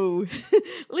 oh,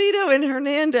 Lito and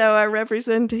Hernando are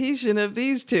representation of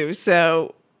these two.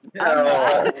 So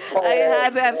I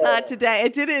had that thought today.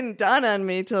 It didn't dawn on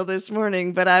me till this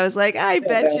morning, but I was like, I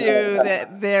bet you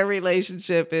that their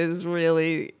relationship is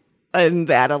really in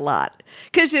that a lot.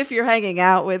 Because if you're hanging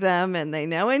out with them and they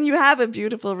know, and you have a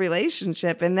beautiful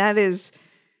relationship, and that is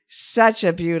such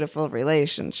a beautiful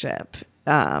relationship.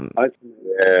 Yeah.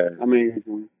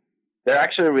 Amazing. They're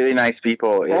actually really nice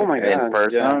people in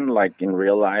person, like in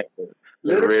real life.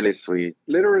 They're really sweet.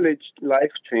 Literally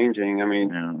life changing. I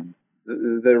mean,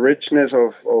 the richness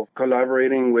of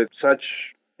collaborating with such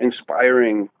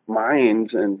inspiring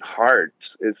minds and hearts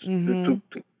is to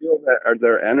feel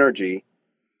their energy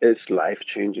is life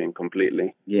changing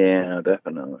completely. Yeah,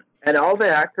 definitely. And all the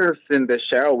actors in the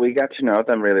show, we got to know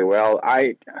them really well.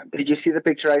 Did you see the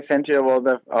picture I sent you of all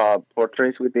the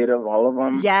portraits we did of all of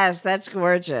them? Yes, that's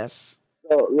gorgeous.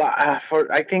 So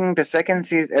I think the second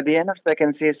season, at the end of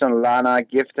second season, Lana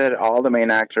gifted all the main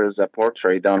actors a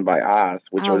portrait done by us,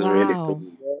 which was really cool.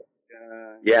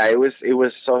 Yeah, it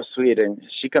was so sweet, and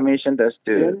she commissioned us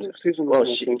to. Well,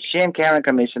 she and Karen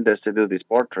commissioned us to do this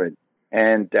portrait.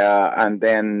 And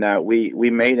then we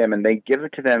made them, and they give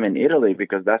it to them in Italy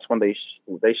because that's when they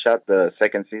shot the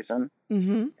second season.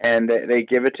 Mm-hmm. And they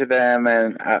give it to them,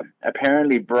 and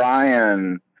apparently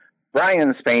Brian's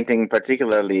painting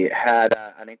particularly had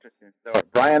an interesting story.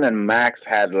 Brian and Max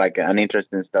had like an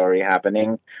interesting story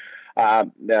happening.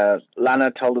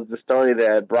 Lana told us the story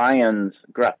that Brian's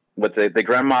the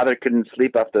grandmother couldn't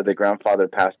sleep after the grandfather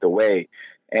passed away,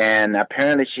 and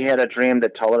apparently she had a dream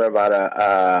that told her about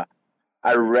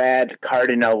a red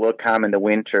cardinal will come in the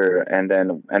winter, and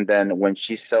then when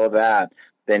she saw that,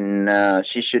 then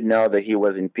she should know that he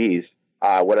was in peace,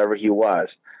 whatever he was.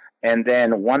 And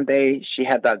then one day she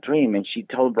had that dream, and she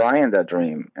told Brian that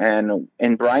dream. And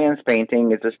in Brian's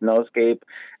painting, it's a snowscape,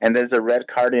 and there's a red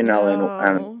cardinal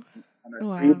on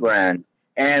a tree branch.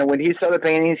 And when he saw the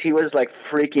paintings, he was like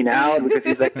freaking out because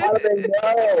he's like, "How do they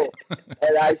know?"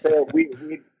 And I said, "We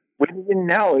didn't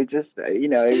know. It just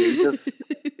it just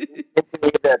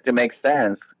needed that to make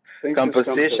sense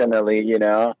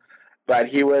compositionally, But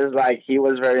he was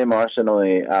very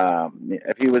emotionally.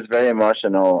 He was very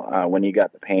emotional when he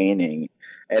got the painting,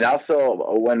 and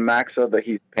also when Max saw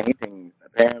his paintings.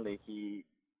 Apparently,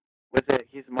 was it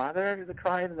his mother that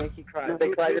cried, and then he cried. They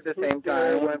cried at the same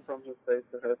time. Went from his face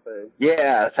to her face.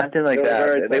 Yeah, something like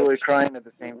that. They were crying at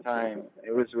the same time.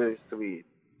 It was really sweet.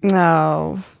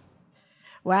 No.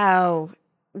 Wow.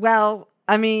 Well,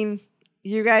 I mean,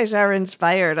 you guys are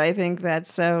inspired. I think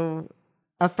that's so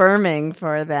affirming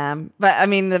for them. But I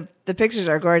mean, the pictures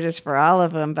are gorgeous for all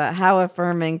of them, but how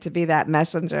affirming to be that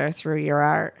messenger through your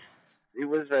art. It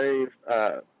was very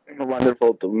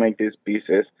wonderful to make these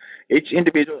pieces. Each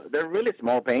individual, they're really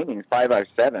small paintings,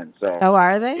 5x7. So. Oh,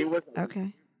 are they?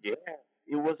 Okay. Yeah,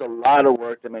 it was a lot of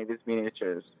work to make these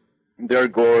miniatures. They're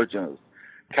gorgeous.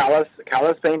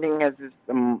 Kala's painting has this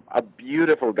a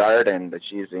beautiful garden that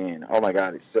she's in. Oh my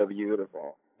God, it's so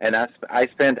beautiful. And I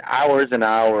spent hours and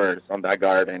hours on that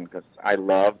garden because I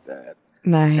loved it.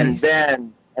 Nice.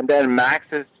 And then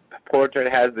Max's portrait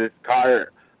has this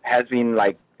car has been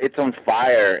like it's on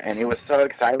fire, and it was so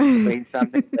exciting to paint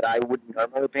something that I wouldn't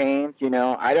normally paint.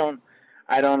 I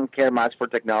don't care much for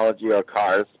technology or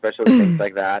cars, especially things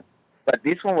like that. But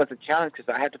this one was a challenge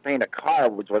because I had to paint a car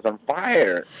which was on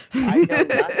fire. I know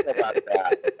nothing about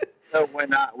that. So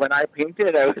when I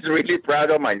painted, I was really proud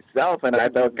of myself, and I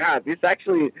thought, God, it's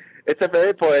a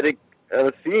very poetic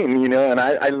scene, and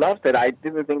I loved it. I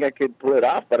didn't think I could pull it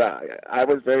off, but I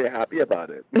was very happy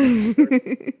about it.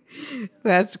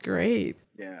 That's great.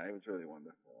 Yeah, it was really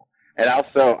wonderful. And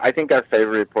also, I think our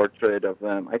favorite portrait of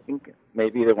them, I think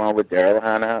maybe the one with Daryl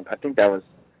Hannah, I think that was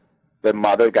the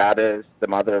mother goddess, the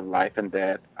mother of life and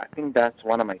death. I think that's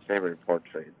one of my favorite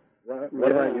portraits. What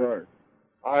about yours?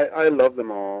 I love them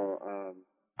all.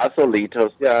 Also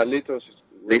Lito's. Yeah, Lito's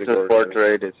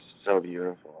portrait is so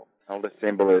beautiful. All the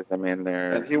symbolism in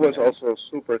there. And he was also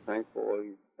super thankful.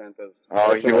 He sent us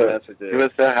messages. He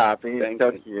was so happy.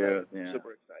 So cute. Yeah.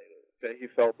 Super excited. He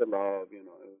felt the love, it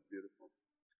was beautiful.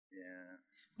 Yeah.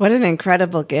 What an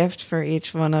incredible gift for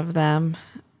each one of them.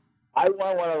 I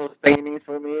want one of those paintings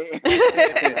for me.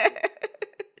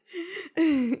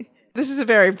 This is a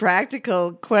very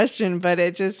practical question, but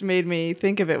it just made me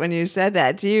think of it when you said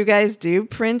that. Do you guys do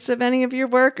prints of any of your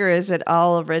work, or is it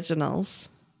all originals?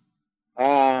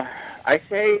 I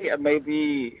say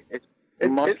maybe it's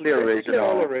mostly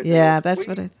original. Yeah, that's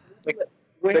what I...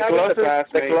 The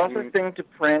closest thing to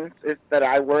print is that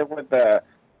I work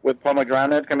with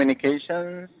Pomegranate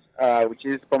Communications, which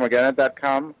is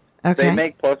pomegranate.com. Okay. They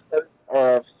make posters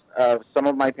of some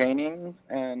of my paintings,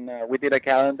 and we did a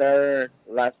calendar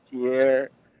last year,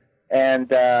 and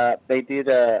they did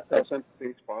a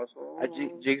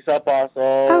jigsaw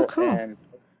puzzle. Oh, cool.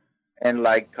 And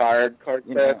like card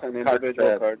sets and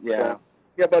individual cards. Yeah.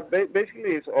 Yeah, but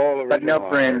basically it's all original. But no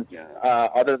prints. Yeah.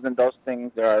 Other than those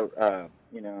things, there are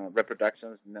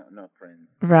reproductions. No prints.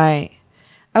 Right.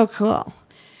 Oh, cool.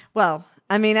 Well,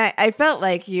 I mean, I felt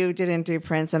like you didn't do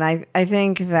prints, and I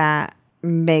think that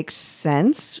makes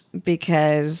sense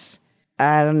because,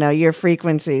 I don't know, your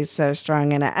frequency is so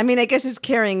strong. And I mean, I guess it's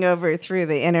carrying over through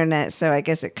the internet, so I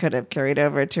guess it could have carried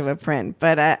over to a print.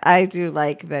 But I do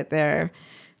like that they're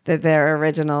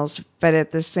originals. But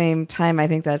at the same time, I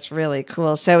think that's really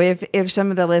cool. So if some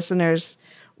of the listeners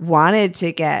wanted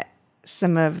to get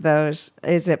some of those,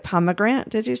 is it Pomegranate,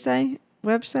 did you say,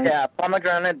 website? Yeah,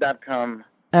 pomegranate.com.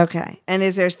 Okay. And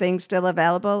is there things still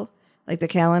available, like the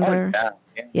calendar? Oh,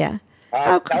 Yeah.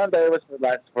 Cool. Calendar was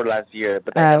for last year,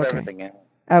 but they have everything else.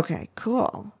 Okay,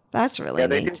 cool. That's really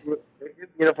they neat. do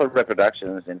beautiful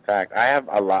reproductions. In fact, I have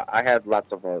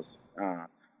lots of those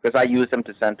because I use them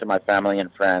to send to my family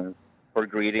and friends for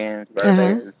greetings,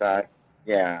 birthdays, and such.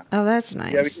 Yeah. Oh, that's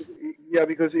nice.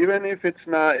 Because even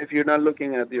if you're not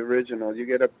looking at the original, you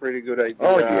get a pretty good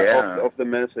idea of the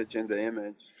message in the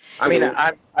image. I mean,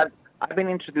 I've been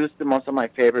introduced to most of my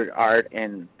favorite art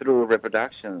through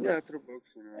reproductions. Yeah, through books.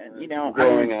 And,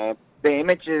 growing up, the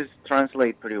images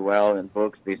translate pretty well in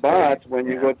books these days. But when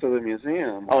you go to the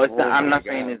museum, I'm not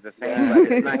saying it's the same,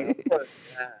 but it's nice.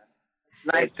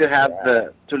 It's nice to have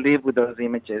to live with those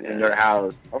images in your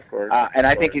house. Of course. And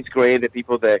I think it's great that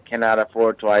people that cannot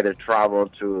afford to either travel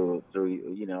to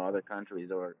other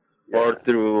countries or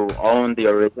through own the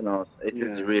originals.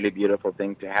 It's a really beautiful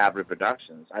thing to have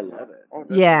reproductions. I love it.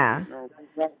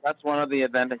 That's one of the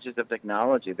advantages of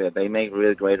technology, that they make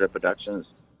really great reproductions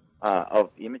of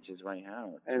images right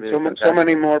now. And really so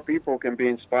many more people can be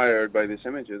inspired by these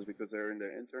images because they're in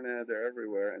the internet, they're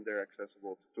everywhere, and they're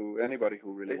accessible to anybody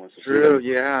who really wants to see them.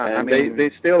 Yeah. And they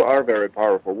still are very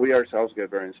powerful. We ourselves get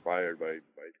very inspired by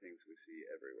things we see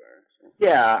everywhere. So.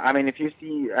 Yeah, I mean, if you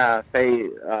see, say,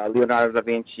 Leonardo da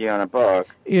Vinci on a book,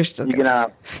 you still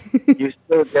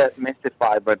get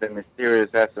mystified by the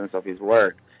mysterious essence of his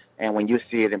work. And when you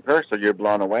see it in person, you're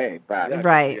blown away. But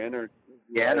right.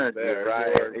 The energy,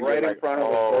 right in front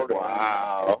of the photo.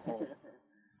 Wow.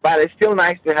 But it's still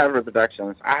nice to have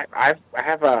reproductions. I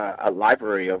have a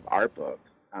library of art books.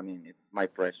 I mean, it's my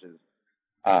precious.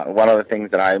 One of the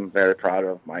things that I'm very proud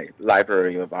of, my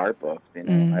library of art books.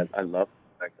 I love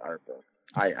art books.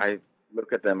 I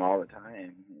look at them all the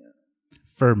time. Yeah.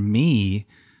 For me,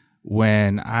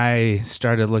 when I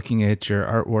started looking at your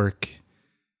artwork,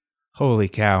 holy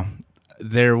cow,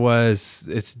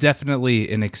 it's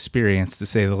definitely an experience, to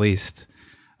say the least.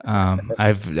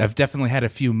 I've definitely had a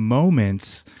few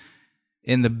moments,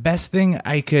 and the best thing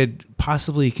I could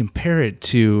possibly compare it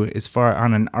to as far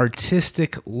on an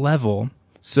artistic level.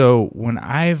 So when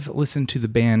I've listened to the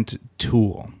band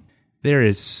Tool, there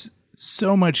is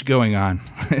so much going on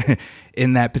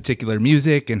in that particular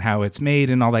music and how it's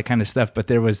made and all that kind of stuff, but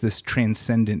there was this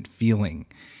transcendent feeling.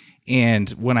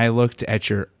 And when I looked at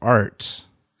your art,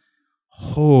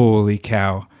 holy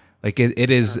cow, like it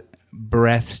is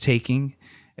breathtaking.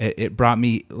 It brought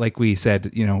me, like we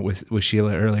said, with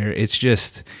Sheila earlier, it's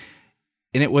just,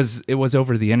 and it was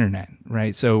over the internet,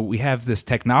 right? So we have this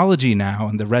technology now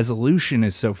and the resolution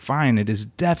is so fine. It is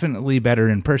definitely better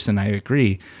in person. I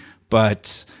agree.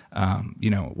 But,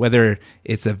 whether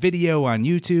it's a video on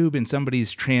YouTube and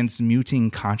somebody's transmuting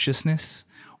consciousness,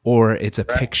 or it's a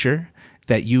picture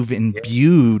that you've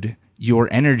imbued your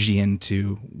energy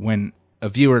into, when a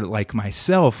viewer like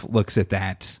myself looks at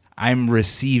that, I'm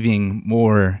receiving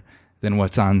more than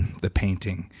what's on the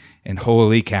painting. And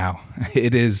holy cow,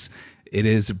 it is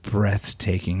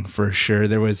breathtaking for sure.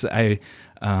 I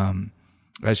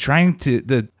was trying to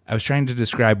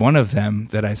describe one of them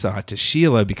that I saw to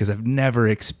Sheila because I've never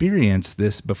experienced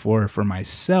this before for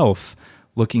myself,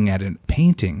 looking at a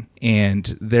painting.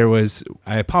 And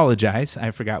I apologize,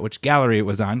 I forgot which gallery it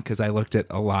was on because I looked at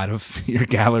a lot of your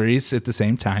galleries at the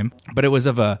same time. But it was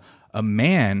of a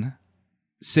man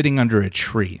sitting under a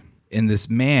tree. And this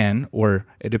man, or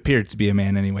it appeared to be a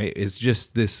man anyway, is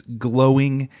just this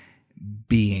glowing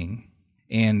being.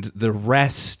 And the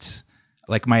rest,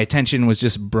 like my attention was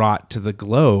just brought to the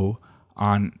glow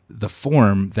on the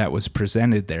form that was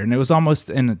presented there. And it was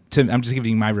almost, I'm just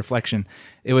giving you my reflection.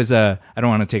 It was I don't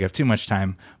want to take up too much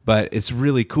time, but it's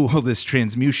really cool, this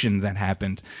transmutation that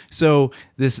happened. So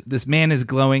this man is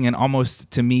glowing and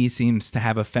almost to me seems to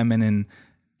have a feminine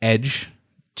edge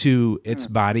to its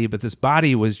body, but this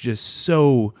body was just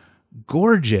so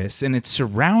gorgeous and it's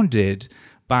surrounded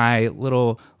by,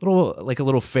 little like a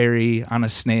little fairy on a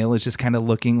snail is just kind of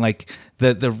looking like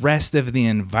the rest of the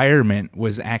environment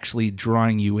was actually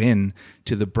drawing you in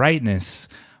to the brightness.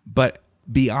 But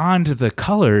beyond the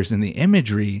colors and the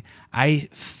imagery, I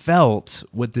felt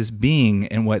what this being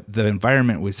and what the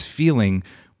environment was feeling.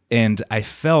 And I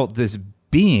felt this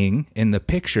being in the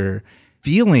picture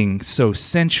feeling so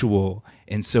sensual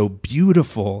and so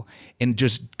beautiful and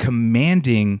just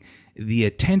commanding the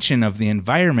attention of the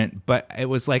environment. But it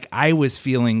was like I was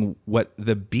feeling what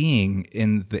the being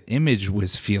in the image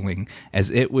was feeling as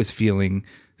it was feeling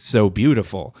so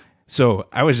beautiful. So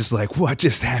I was just like, what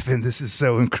just happened? This is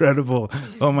so incredible.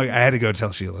 Oh my, I had to go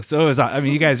tell Sheila. So it was, I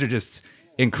mean, you guys are just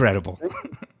incredible.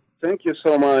 Thank you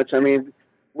so much. I mean,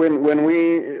 when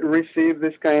we receive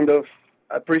this kind of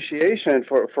appreciation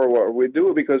for what we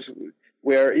do, because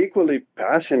we are equally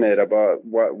passionate about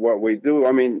what we do.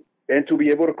 I mean, and to be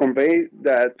able to convey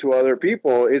that to other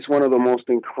people is one of the most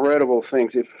incredible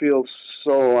things. It feels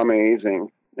so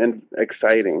amazing and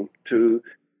exciting to,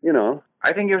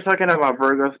 I think you're talking about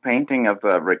Virgo's painting of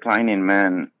the reclining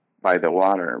man by the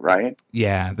water, right?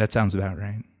 Yeah, that sounds about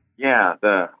right. Yeah,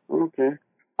 the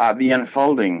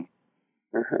unfolding,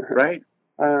 right?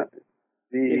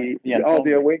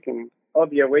 The awakening. Oh,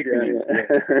 the awakening.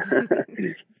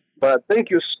 Yeah. But thank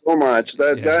you so much.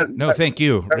 Thank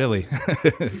you. Really,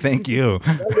 thank you.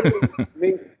 That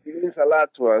means a lot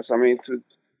to us. I mean,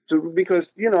 because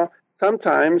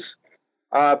sometimes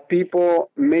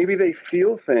people maybe they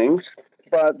feel things,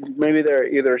 but maybe they're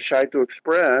either shy to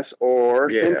express or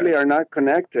simply are not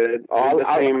connected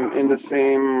in the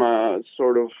same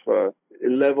sort of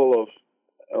level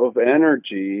of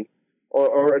energy.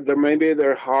 Or maybe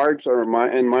their hearts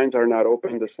and minds are not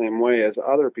open the same way as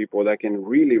other people that can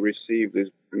really receive these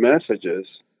messages.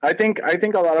 I think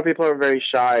a lot of people are very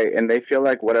shy, and they feel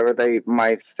like whatever they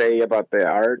might say about the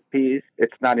art piece,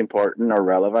 it's not important or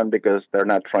relevant because they're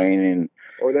not trained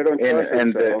or they don't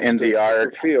trust in the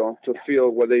art to feel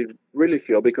what they really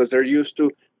feel, because they're used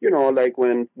to, like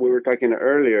when we were talking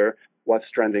earlier, what's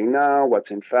trending now, what's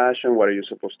in fashion, what are you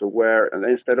supposed to wear? And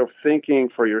instead of thinking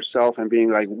for yourself and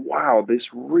being like, wow, this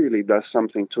really does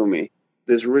something to me.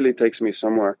 This really takes me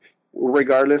somewhere.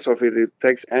 Regardless of if it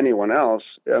takes anyone else.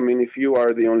 I mean, if you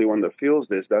are the only one that feels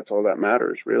this, that's all that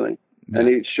matters, really. Yeah. And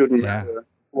it shouldn't matter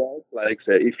who else likes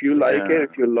it. If you like it,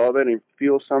 if you love it and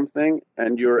feel something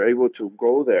and you're able to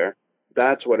go there,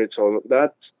 that's what it's all.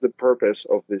 That's the purpose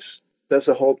of this. That's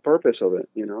the whole purpose of it,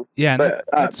 Yeah, but,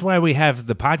 that's why we have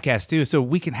the podcast too, so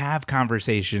we can have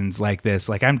conversations like this.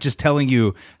 Like I'm just telling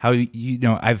you how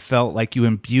I've felt like you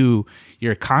imbue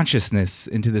your consciousness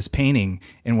into this painting,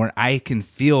 and where I can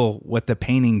feel what the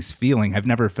painting's feeling. I've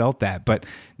never felt that, but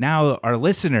now our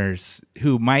listeners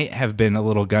who might have been a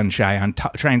little gun shy on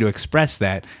trying to express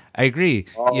that, I agree.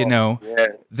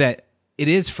 That it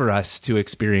is for us to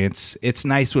experience. It's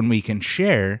nice when we can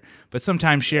share, but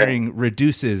sometimes sharing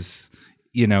reduces.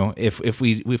 If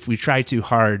we try too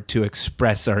hard to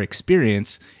express our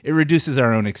experience, it reduces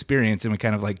our own experience and we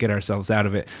kind of like get ourselves out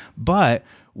of it. But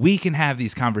we can have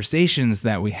these conversations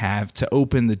that we have to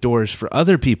open the doors for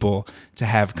other people to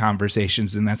have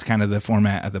conversations. And that's kind of the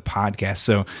format of the podcast.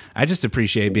 So I just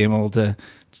appreciate being able to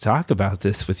talk about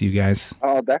this with you guys.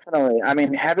 Oh, definitely. I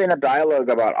mean, having a dialogue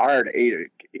about art,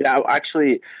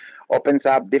 actually opens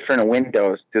up different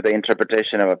windows to the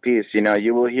interpretation of a piece.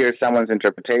 You will hear someone's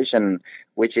interpretation,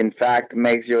 which in fact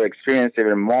makes your experience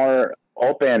even more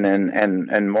open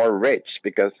and more rich,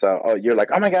 because you're like,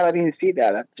 oh my God, I didn't see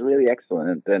that. That's really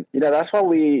excellent. And that's what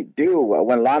we do.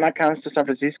 When Lana comes to San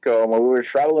Francisco, when we were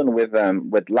traveling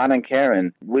with Lana and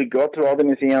Karen, we go through all the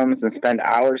museums and spend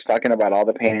hours talking about all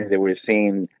the paintings that we're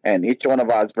seeing, and each one of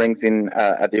us brings in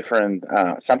a different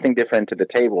something different to the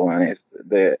table, and it's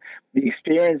the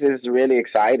experience is really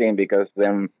exciting because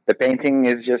the painting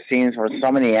is just seen from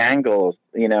so many angles,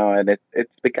 and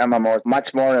it's become a much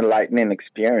more enlightening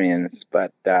experience.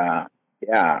 But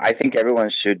I think everyone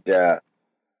should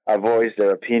voice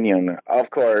their opinion. Of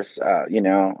course,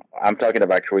 I'm talking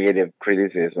about creative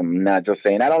criticism, not just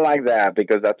saying I don't like that,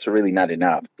 because that's really not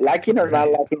enough. Liking or not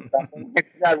liking something, it's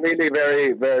not really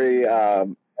very, very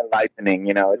enlightening.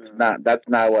 It's not. That's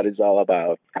not what it's all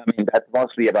about. I mean, that's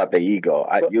mostly about the ego.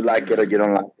 You like it or you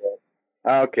don't like it.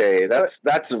 Okay,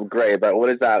 that's great, but what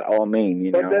does that all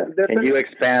mean? Can you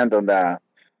expand on that?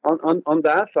 On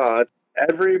that thought,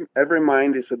 every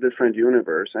mind is a different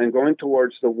universe, and going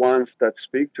towards the ones that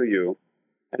speak to you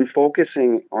and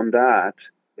focusing on that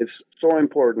is so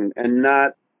important, and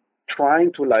not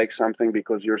trying to like something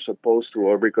because you're supposed to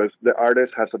or because the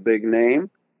artist has a big name.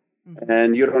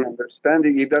 and you don't understand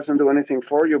it. It doesn't do anything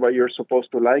for you, but you're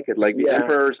supposed to like it. Like the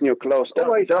Emperor's New Clothes.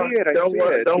 Oh, I see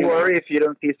it. Don't worry if you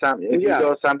don't see something. If you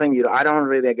go something, I don't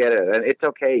really get it, and it's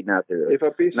okay not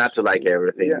to like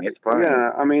everything. Yeah, it's fine.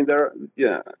 Yeah, I mean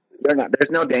There's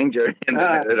no danger in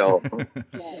that at all.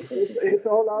 It's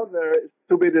all out there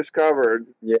to be discovered.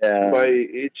 By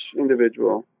each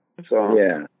individual. So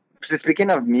yeah. So speaking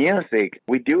of music,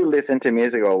 we do listen to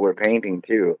music while we're painting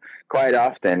too, quite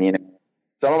often. You know,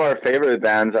 some of our favorite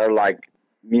bands are like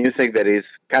music that is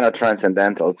kind of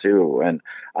transcendental too, and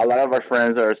a lot of our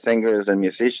friends are singers and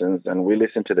musicians, and we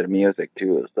listen to their music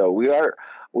too. So we are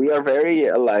very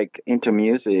into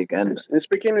music. And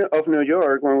speaking of New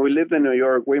York, when we lived in New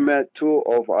York, we met two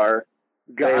of our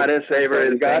goddesses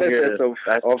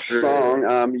of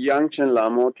song. Yang Chen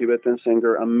Lamo, Tibetan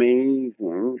singer,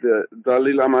 amazing. The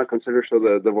Dalai Lama considers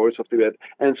her the voice of Tibet,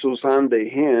 and Suzanne de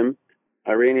Him,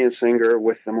 Iranian singer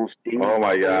with the most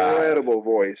incredible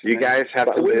voice. You guys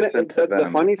have to listen to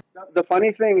them. The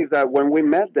funny thing is that when we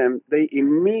met them, they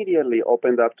immediately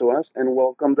opened up to us and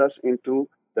welcomed us into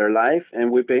their life,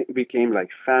 and we became like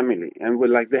family. And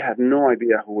they had no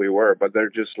idea who we were, but they're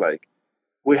just like,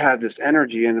 we had this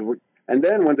energy, and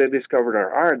then when they discovered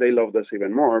our art, they loved us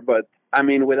even more. But I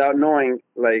mean, without knowing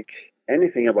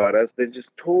anything about us, they just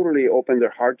totally opened their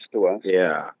hearts to us.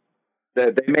 Yeah.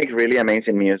 They make really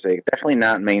amazing music. Definitely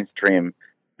not mainstream.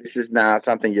 This is not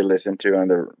something you listen to on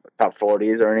the top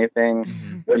 40s or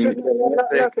anything. There's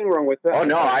nothing wrong with that. Oh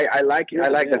no, I like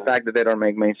the fact that they don't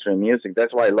make mainstream music.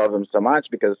 That's why I love them so much,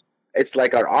 because it's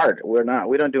like our art. We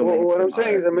don't do. Well, what I'm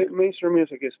saying is that mainstream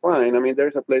music is fine. I mean,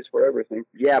 there's a place for everything.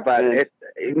 Yeah, but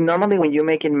normally when you're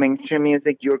making mainstream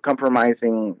music, you're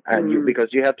compromising, and because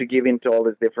you have to give into all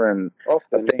these different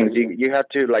things. You have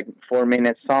to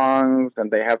 4-minute songs, and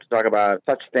they have to talk about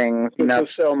such things. To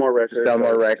sell more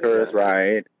records.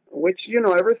 Right? Which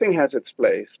everything has its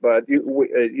place, but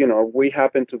we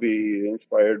happen to be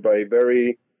inspired by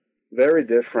very, very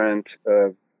different,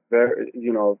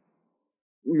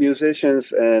 musicians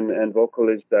and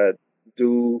vocalists that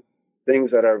do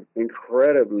things that are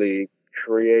incredibly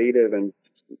creative and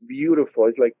beautiful.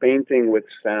 It's like painting with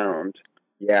sound.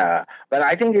 Yeah, but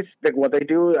I think it's what they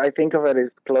do. I think of it as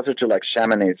closer to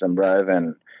shamanism rather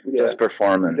than just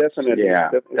performance. Definitely, yeah,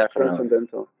 definitely.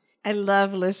 Transcendental. I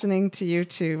love listening to you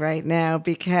two right now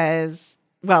because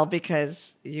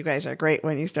you guys are great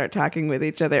when you start talking with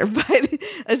each other. But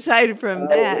aside from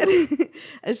that,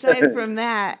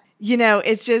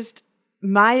 it's just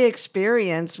my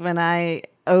experience when I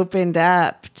opened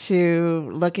up to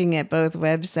looking at both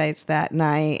websites that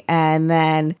night. And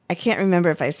then I can't remember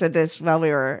if I said this while we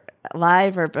were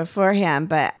live or beforehand,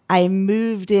 but I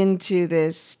moved into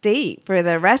this state for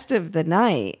the rest of the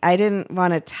night. I didn't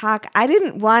want to talk. I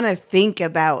didn't want to think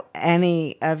about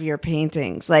any of your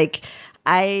paintings.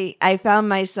 I found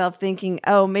myself thinking,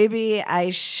 oh, maybe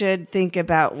I should think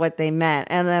about what they meant.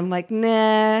 And I'm like,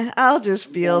 nah, I'll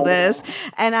just feel this.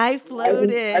 And I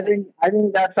floated. I think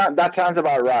that sounds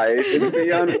about right.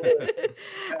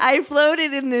 I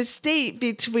floated in this state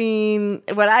between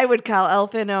what I would call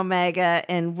alpha and omega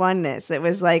and oneness. It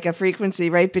was like a frequency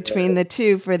right between the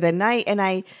two for the night. And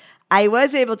I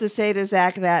was able to say to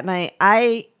Zach that night,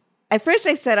 at first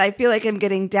I said, I feel like I'm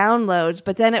getting downloads,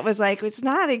 but then it was like, it's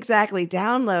not exactly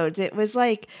downloads. It was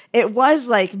like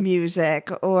music,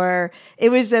 or it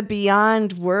was a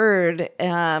beyond word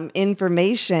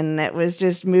information that was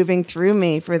just moving through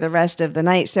me for the rest of the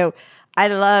night. So I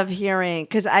love hearing,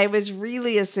 because I was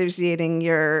really associating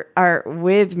your art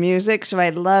with music. So I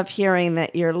love hearing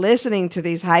that you're listening to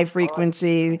these high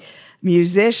frequency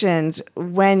musicians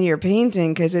when you're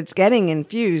painting, because it's getting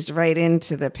infused right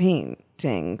into the paintings.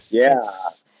 Yeah.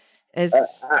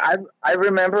 I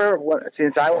remember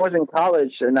since I was in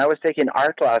college and I was taking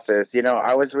art classes,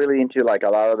 I was really into a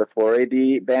lot of the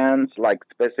 4AD bands,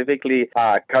 specifically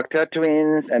Cocteau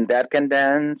Twins and Dead Can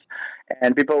Dance.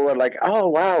 And people were like, oh,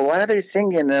 wow, what are they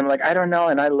singing? And I'm like, I don't know.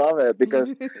 And I love it because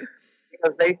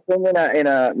they sing in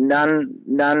a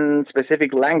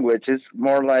non-specific language. It's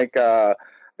more like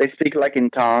they speak in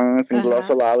tongues and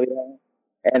glossolalia.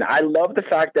 And I love the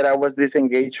fact that I was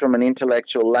disengaged from an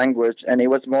intellectual language, and it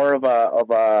was more of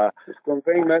a it's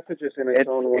conveying messages in its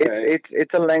own way.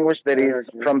 It's a language that is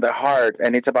from the heart,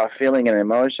 and it's about feeling and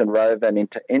emotion rather than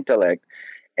intellect.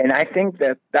 And I think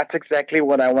that's exactly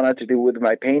what I wanted to do with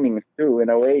my paintings too. In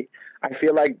a way, I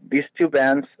feel like these two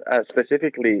bands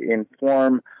specifically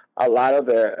inform a lot of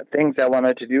the things I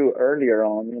wanted to do earlier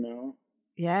on.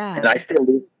 Yeah. And I still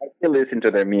listen to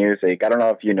their music. I don't know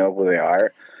if you know who they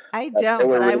are. I don't,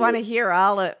 but I want to hear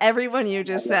everyone you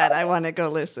just said. I want to go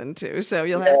listen to. So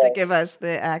you'll have to give us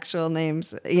the actual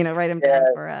names, write them down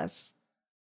for us.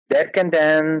 Dead Can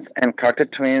Dance and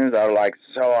Cocteau Twins are like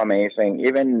so amazing.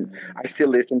 Even I still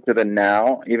listen to them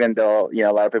now, even though,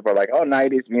 a lot of people are like, oh,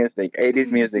 90s music,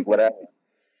 80s music, whatever.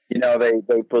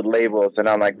 They put labels, and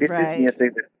I'm like, this is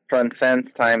music that transcends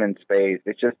time and space.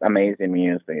 It's just amazing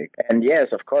music. And yes,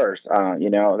 of course,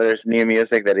 there's new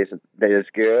music that is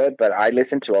good, but I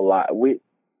listen to a lot. We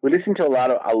listen to a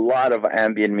lot of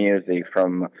ambient music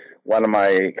from one of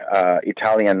my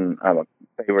Italian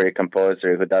favorite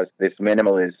composer who does this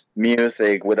minimalist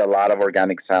music with a lot of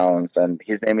organic sounds, and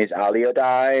his name is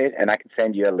Aliodide, and I can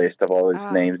send you a list of all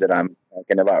his names that I'm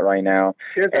talking about right now.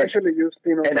 He has actually used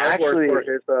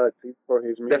for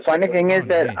his music. The funny thing is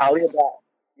that Aliodide.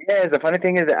 Yes, the funny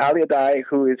thing is that Aliodide,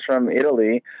 who is from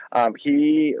Italy,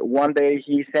 one day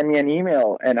he sent me an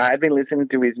email, and I've been listening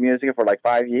to his music for like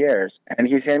 5 years, and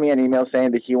he sent me an email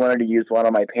saying that he wanted to use one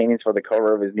of my paintings for the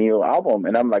cover of his new album,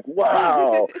 and I'm like,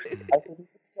 wow. I said, this is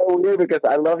so weird because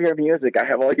I love your music. I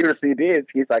have all your CDs.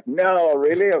 He's like, no,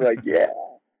 really? I'm like, yeah.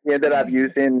 He ended up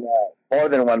using more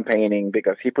than one painting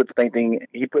because he put a painting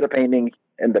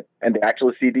in the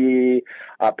actual CD,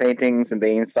 paintings in the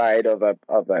inside of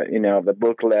the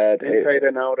booklet, inside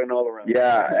and out and all around.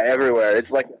 Yeah, everywhere.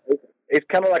 It's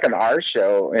kind of like an art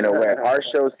show in a way, art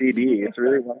show CD. It's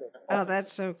really wonderful. Oh,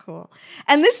 that's so cool.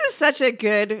 And this is such a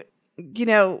good,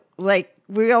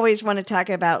 we always want to talk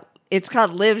about. It's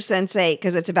called Live Sense8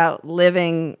 because it's about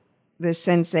living the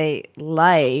Sense8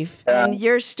 life. Yeah. And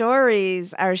your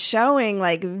stories are showing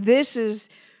this is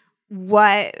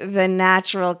what the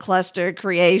natural cluster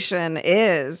creation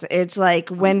is. It's like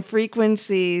when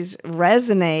frequencies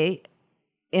resonate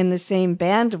in the same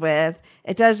bandwidth,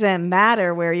 it doesn't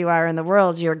matter where you are in the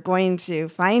world, you're going to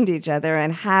find each other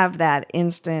and have that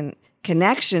instant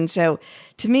connection. So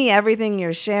to me, everything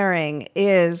you're sharing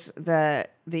is the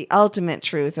ultimate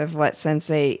truth of what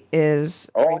Sense8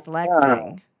 is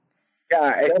reflecting.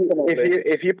 Yeah,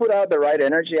 if you put out the right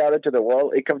energy out into the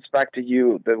world, it comes back to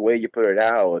you the way you put it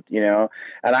out,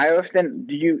 And I often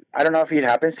I don't know if it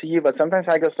happens to you, but sometimes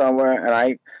I go somewhere and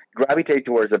I gravitate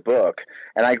towards a book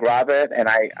and I grab it and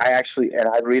I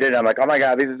read it and I'm like, oh my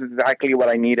God, this is exactly what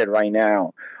I needed right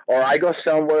now. Or I go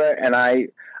somewhere and I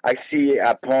see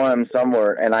a poem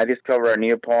somewhere and I discover a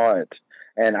new poet.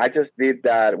 And I just did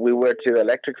that. We were to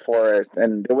Electric Forest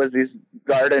and there was this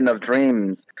garden of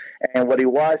dreams. And what it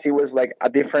was like a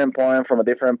different poem from a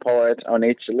different poet on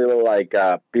each little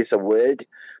piece of wood,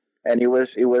 and it was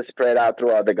spread out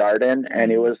throughout the garden,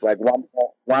 and it was like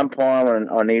one poem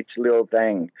on each little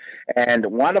thing, and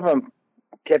one of them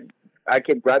I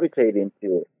kept gravitating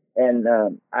to, and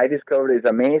I discovered it's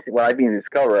amazing. Well, I didn't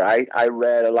discover. I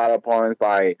read a lot of poems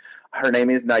by her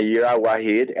name is Naira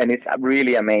Wahid, and it's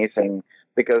really amazing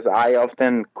because I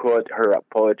often quote her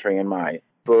poetry in my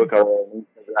book or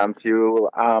Instagram too.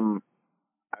 I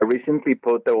recently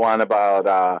put the one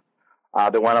about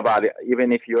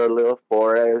even if you're a little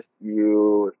forest,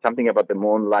 something about the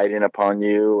moon lighting upon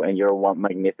you and you're one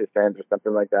magnificent or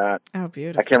something like that. Oh,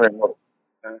 beautiful!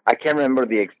 I can't remember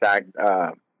the exact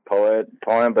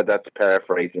poem, but that's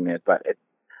paraphrasing it. But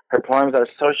her poems are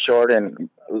so short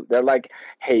and they're like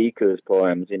haikus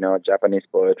poems, Japanese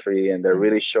poetry, and they're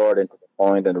really short and to the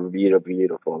point and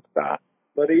beautiful stuff.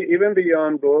 But even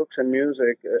beyond books and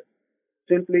music,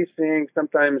 simply seeing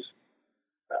sometimes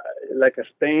like a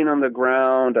stain on the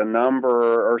ground, a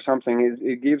number or something,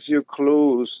 it gives you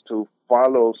clues to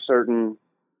follow certain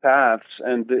paths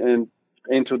and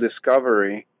into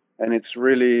discovery. And it's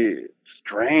really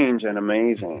strange and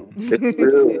amazing. It's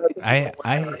true.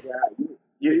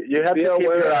 You have to keep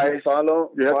your eyes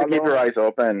keep your eyes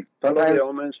open. Sometimes follow the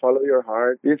omens, follow your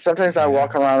heart. Sometimes I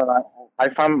walk around and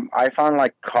I found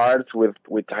like cards with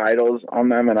titles on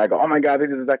them, and I go, oh my God, this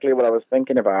is exactly what I was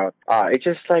thinking about. It's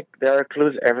just like there are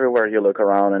clues everywhere you look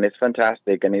around, and it's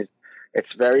fantastic, and it's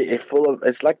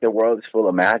like the world is full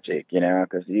of magic,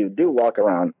 because you do walk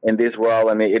around in this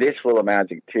world, and it is full of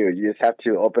magic too. You just have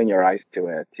to open your eyes to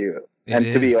it too,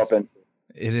 to be open.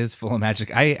 It is full of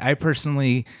magic. I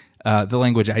personally. The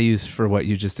language I use for what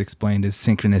you just explained is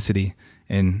synchronicity,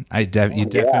 and you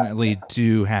definitely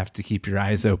do have to keep your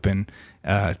eyes open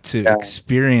to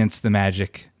experience the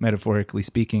magic, metaphorically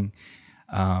speaking.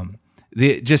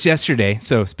 Just yesterday,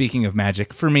 so speaking of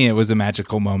magic, for me it was a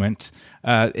magical moment.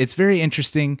 It's very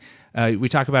interesting. We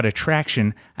talk about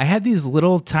attraction. I had these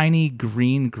little tiny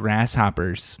green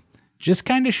grasshoppers just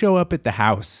kind of show up at the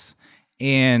house,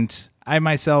 and I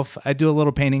myself, I do a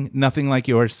little painting, nothing like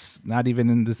yours, not even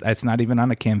in this, it's not even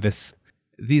on a canvas.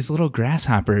 These little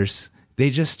grasshoppers, they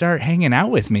just start hanging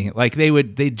out with me. Like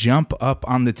they jump up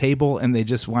on the table and they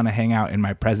just want to hang out in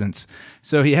my presence.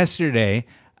 So yesterday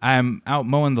I'm out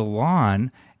mowing the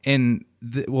lawn, and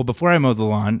before I mowed the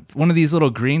lawn, one of these little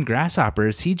green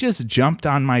grasshoppers, he just jumped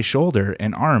on my shoulder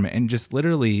and arm and just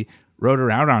literally rode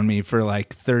around on me for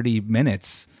like 30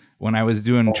 minutes when I was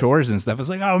doing chores and stuff. I was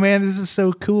like, oh man, this is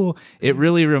so cool. It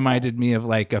really reminded me of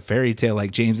like a fairy tale,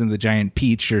 like James and the Giant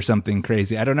Peach or something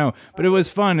crazy. I don't know, but it was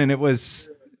fun and it was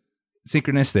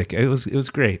synchronistic. It was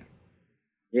great.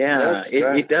 Yeah,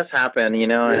 it does happen, you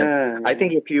know. And I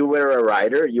think if you were a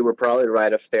writer, you would probably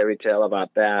write a fairy tale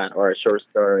about that or a short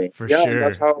story. For sure.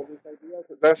 That's how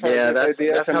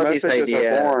these ideas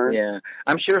are born. Yeah,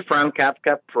 I'm sure Frank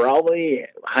Kafka probably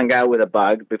hung out with a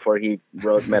bug before he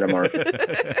wrote Metamorphosis.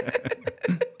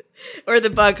 Or the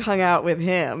bug hung out with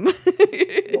him.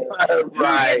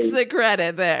 Right. Who gets the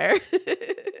credit there?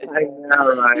 I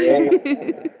know,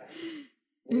 right?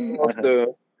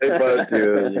 They both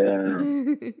do,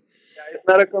 yeah. It's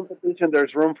not a competition.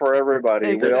 There's room for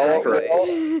everybody. Exactly. We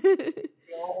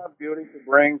all have beauty to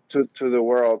bring to the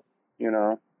world, you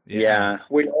know. Yeah.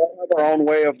 We all have our own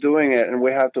way of doing it, and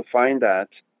we have to find that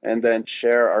and then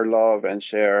share our love and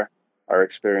share our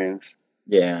experience.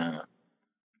 Yeah.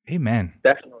 Amen.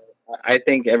 Definitely. I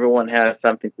think everyone has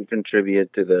something to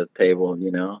contribute to the table, you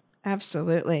know.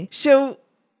 Absolutely. So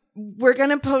we're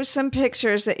going to post some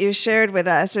pictures that you shared with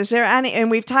us. Is there any,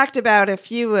 and we've talked about a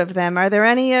few of them, are there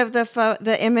any of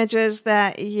the images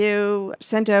that you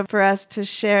sent over for us to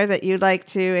share that you'd like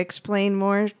to explain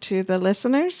more to the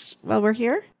listeners while we're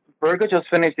here? Virgo just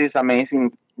finished this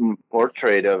amazing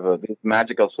portrait of this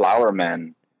magical flower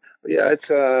man. Yeah,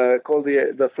 it's called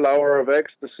the Flower of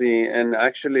Ecstasy, and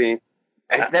actually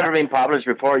it's never been published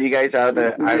before. You guys are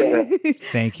the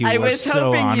Thank you. I We're was so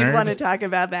hoping honored. you'd want to talk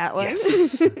about that one.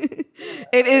 Yes.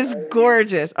 It is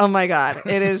gorgeous. Oh my God.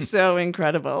 It is so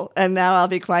incredible. And now I'll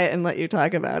be quiet and let you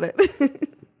talk about it.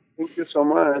 Thank you so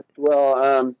much.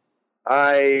 Well,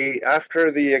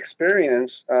 after the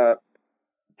experience,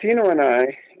 Tino and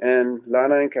I and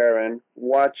Lana and Karen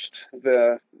watched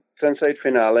the Sense8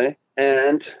 finale,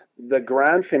 and the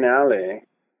grand finale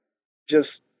just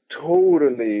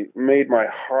totally made my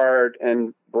heart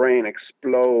and brain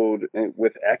explode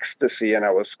with ecstasy, and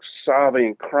I was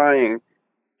sobbing, crying.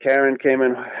 Karen came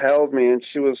and held me, and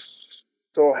she was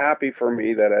so happy for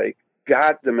me that I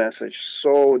got the message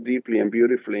so deeply and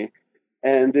beautifully.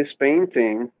 And this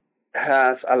painting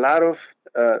has a lot of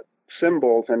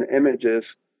symbols and images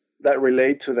that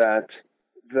relate to that.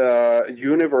 The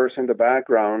universe in the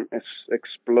background is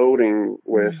exploding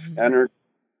with energy,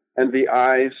 and the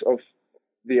eyes of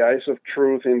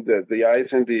truth in the eyes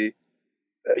in the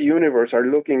universe are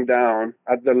looking down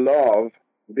at the love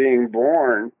being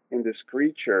born in this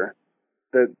creature,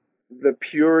 the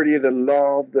purity, the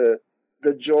love, the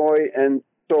joy. And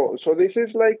so this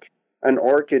is like an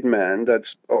orchid man that's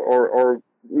or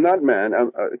not man,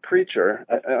 a creature,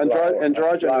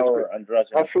 androgynous,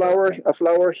 a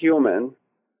flower human.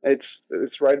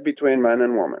 It's right between man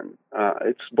and woman.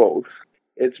 It's both.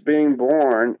 It's being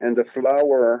born, and the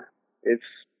flower, it's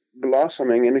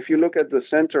blossoming. And if you look at the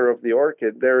center of the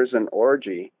orchid, there is an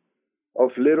orgy of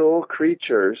little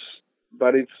creatures,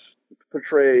 but it's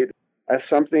portrayed as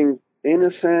something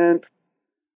innocent,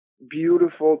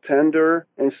 beautiful, tender,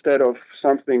 instead of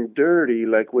something dirty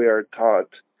like we are taught.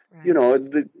 Right. You know,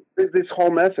 this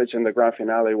whole message in the grand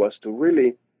finale was to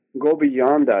really go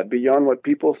beyond that, beyond what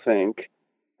people think,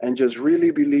 and just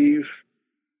really believe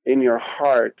in your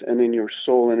heart and in your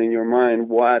soul and in your mind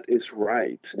what is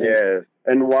right. Yes.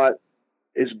 And what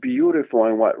is beautiful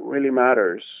and what really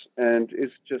matters. And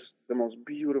it's just the most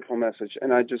beautiful message.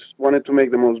 And I just wanted to make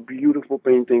the most beautiful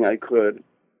painting I could.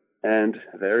 And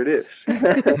there it is.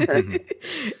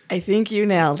 I think you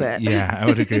nailed it. Yeah, I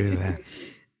would agree with that.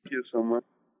 Thank you so much.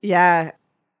 Yeah.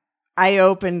 I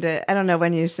opened it. I don't know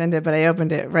when you sent it, but I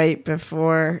opened it right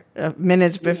before,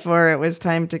 minutes before it was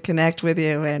time to connect with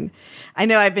you. And I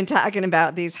know I've been talking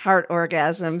about these heart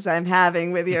orgasms I'm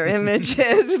having with your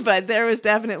images, but there was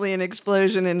definitely an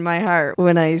explosion in my heart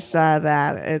when I saw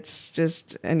that. It's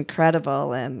just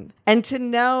incredible. And to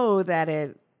know that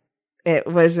it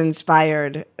was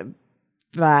inspired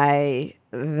by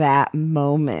that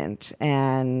moment,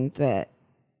 and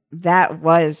that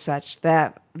was such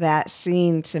that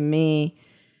scene to me,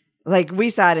 like we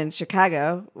saw it in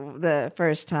Chicago the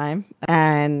first time,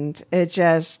 and it's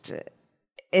just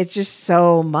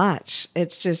so much.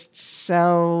 It's just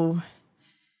so,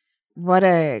 what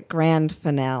a grand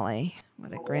finale.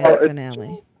 What a grand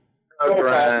finale. So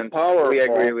grand. Powerful. We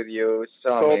agree with you.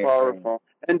 So powerful.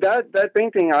 And that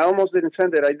painting, I almost didn't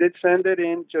send it. I did send it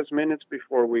in just minutes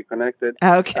before we connected.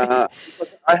 Okay.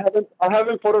 I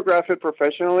haven't photographed it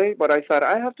professionally, but I thought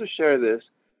I have to share this,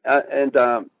 and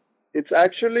it's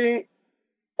actually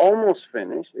almost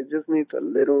finished. It just needs a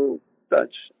little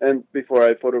touch, and before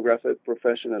I photograph it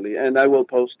professionally, and I will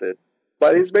post it.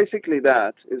 But it's basically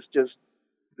that. It's just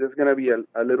there's going to be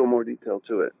a little more detail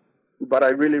to it. But I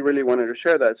really, really wanted to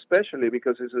share that, especially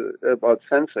because it's about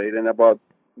Sense8 and about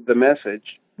the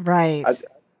message. Right. I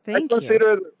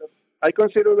consider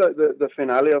the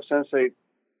finale of Sense8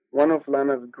 one of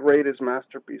Lana's greatest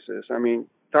masterpieces. I mean,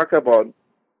 talk about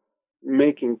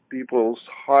making people's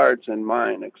hearts and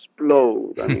mind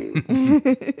explode. I mean,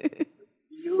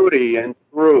 beauty and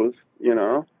truth, you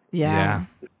know? Yeah.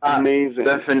 Amazing.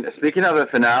 Speaking of the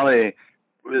finale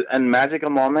and magical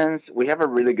moments, we have a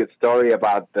really good story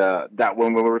about that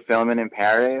when we were filming in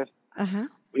Paris. Uh-huh.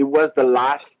 It was the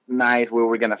last night we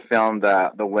were going to film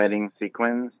the wedding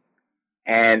sequence,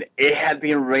 and it had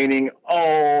been raining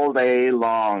all day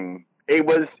long. It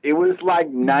was like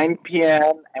 9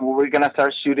 p.m. and we were going to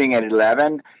start shooting at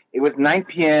 11. It was 9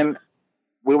 p.m.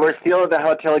 We were still at the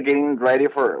hotel getting ready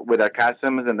with our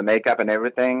costumes and the makeup and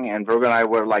everything, and Virgo and I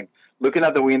were like looking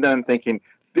out the window and thinking,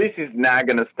 this is not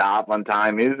going to stop on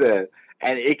time, is it?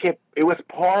 And it was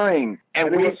pouring,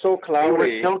 and it was so cloudy.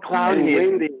 It was so cloudy,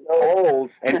 and windy, cold,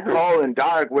 and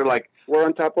dark. We're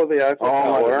on top of the Eiffel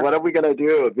Tower. What are we gonna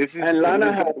do? And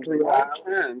Lana had one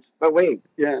chance. But wait.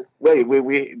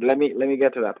 Let me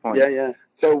get to that point. Yeah.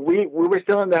 So we were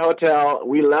still in the hotel.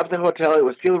 We left the hotel. It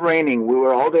was still raining. We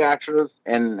were all the actors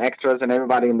and extras and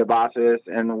everybody in the buses,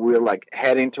 and we were like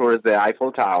heading towards the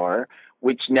Eiffel Tower,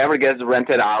 which never gets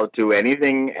rented out to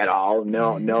anything at all.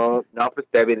 No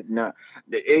festivity. No,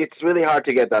 it's really hard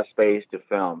to get that space to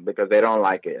film because they don't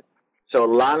like it. So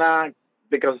Lana,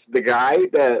 because the guy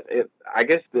it's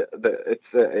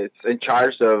in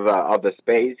charge of the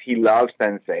space, he loves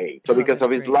Sense8. So because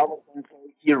of his love of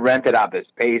Sense8, he rented out the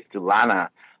space to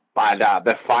Lana. But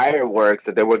the fireworks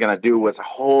that they were gonna do was a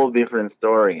whole different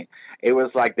story. It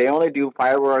was like they only do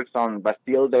fireworks on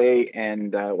Bastille Day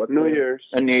and New Year's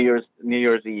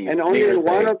Eve. And only in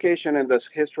one occasion in the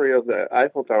history of the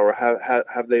Eiffel Tower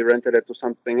have they rented it to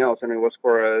something else, and it was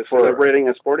for celebrating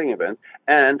a sporting event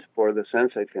and for the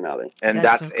Sense8 finale. And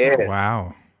that's so it.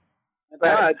 Wow.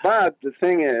 But the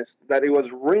thing is that it was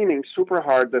raining super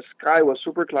hard. The sky was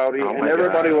super cloudy, and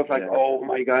everybody was like, "Oh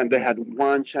my God!" They had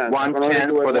one chance.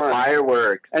 For the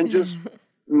fireworks, and just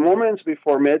moments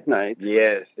before midnight,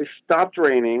 yes, it stopped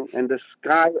raining, and the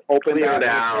sky opened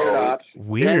up.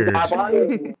 Weird.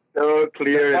 So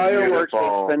clear. The fireworks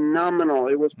were phenomenal.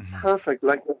 It was perfect.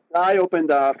 Like the sky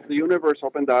opened up, the universe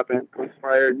opened up, and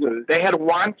conspired to. They had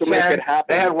one chance. Make it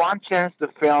happen. They had one chance to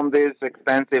film these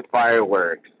expensive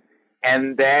fireworks.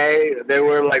 And they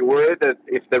were like worried that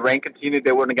if the rain continued,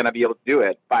 they weren't going to be able to do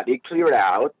it. But it cleared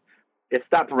out. It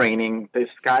stopped raining. The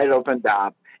sky opened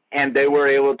up. And they were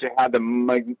able to have the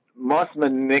most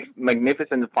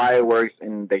magnificent fireworks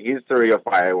in the history of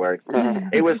fireworks.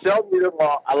 It was so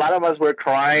beautiful. A lot of us were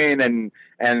crying and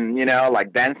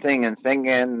like dancing and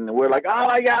singing. We're like, oh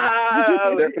my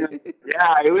God!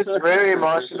 Yeah, it was a very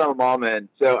emotional moment.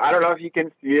 So I don't know if you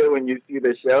can see it when you see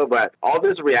the show, but all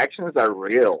those reactions are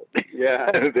real.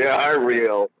 Yeah, they are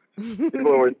real.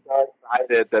 People were so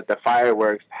excited that the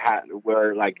fireworks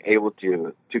were like able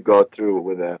to go through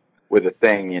with a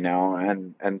thing,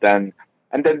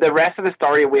 and then the rest of the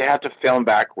story we had to film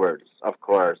backwards, of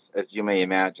course, as you may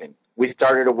imagine. We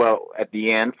started at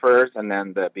the end first, and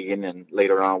then the beginning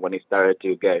later on when it started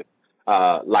to get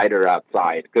lighter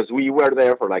outside, because we were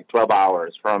there for like 12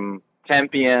 hours from 10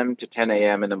 p.m. to 10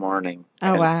 a.m. in the morning.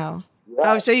 Oh, wow.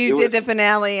 Yeah, so you did the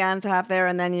finale on top there,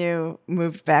 and then you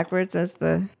moved backwards as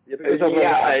the... because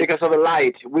of the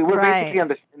light. We were basically in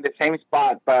the same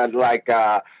spot, but like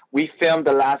we filmed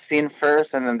the last scene first,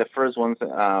 and then the first ones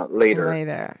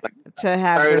later. Like, to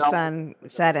have the sun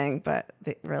setting, but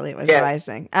really it was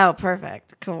rising. Oh,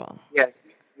 perfect. Cool. Yes,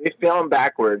 we filmed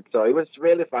backwards, so it was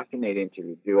really fascinating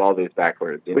to do all this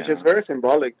backwards. Which is very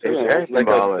symbolic, too. It's very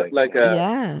symbolic.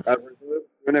 A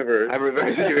universe. A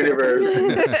reverse universe.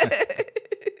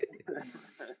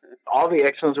 All the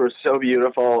extras were so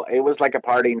beautiful. It was like a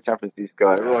party in San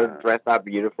Francisco. Everyone was dressed up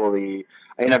beautifully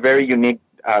in a very unique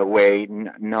way.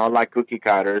 No like cookie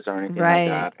cutters or anything like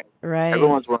that. Right.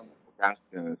 Everyone's wearing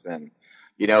costumes, and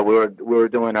we were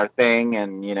doing our thing,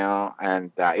 and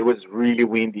it was really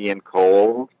windy and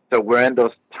cold. So we're in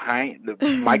those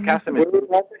my costume is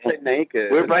practically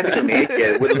naked. We're practically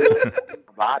naked with little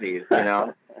bodies,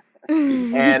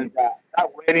 And that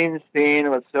wedding scene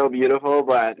was so beautiful,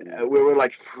 but we were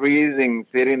like freezing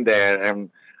sitting there, and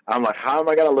I'm like, how am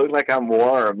I gonna look like I'm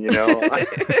warm? You know.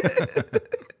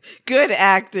 Good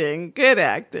acting. Good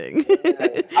acting.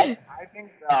 I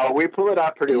think so. We pulled it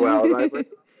off pretty well, right? We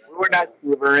were not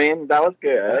shivering. That was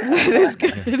good. That's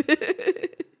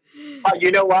good.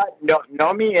 You know what? No,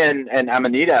 Nomi and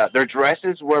Amanita, their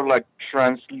dresses were like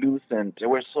translucent. They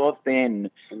were so thin,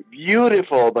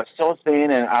 beautiful, but so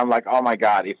thin. And I'm like, oh my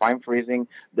God, if I'm freezing,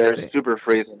 they're super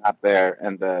freezing up there,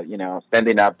 and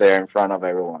standing up there in front of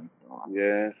everyone.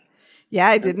 Yes. Yeah,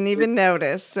 I didn't even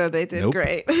notice, so they did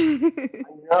great. I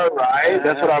know, right?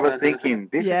 That's what I was thinking.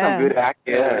 This is some good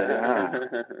acting. Yeah.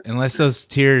 Unless those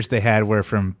tears they had were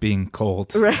from being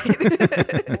cold. Right.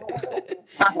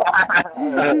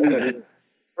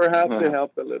 Perhaps it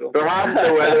helped a little. Perhaps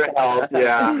the weather helped.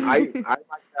 Yeah, I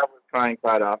myself was crying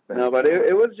quite often. No, but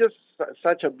it was just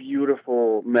such a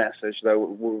beautiful message that we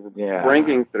were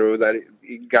bringing through that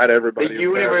it got everybody. The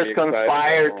universe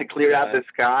conspired to clear out the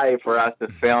sky for us to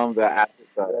film the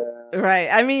episode. Right.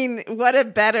 I mean, what a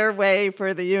better way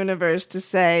for the universe to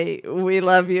say, we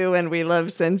love you and we love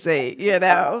Sense8, you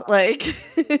know? Like,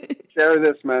 share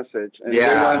this message. And we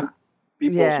want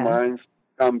people's minds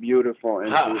become beautiful.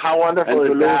 And how wonderful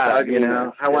is that, you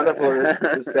know? How wonderful is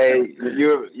to say,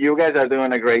 you guys are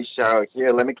doing a great show. Here,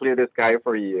 let me clear the sky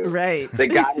for you. Right. The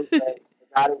goddess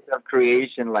of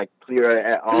creation, like,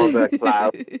 clear all the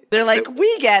clouds. They're like,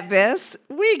 we get this.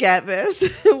 We get this.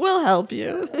 We'll help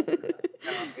you. It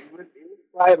was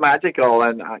quite magical,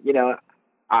 and,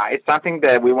 it's something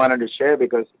that we wanted to share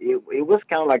because it was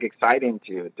kind of like exciting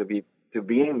to be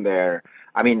in there.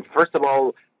 I mean, first of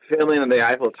all, filming in the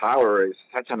Eiffel Tower is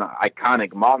such an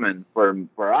iconic moment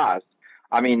for us.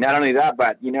 I mean, not only that,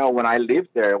 but, when I lived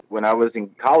there, when I was in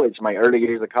college, my early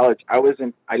years of college, I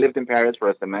lived in Paris for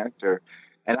a semester,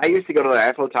 and I used to go to the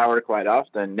Eiffel Tower quite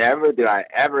often. Never did I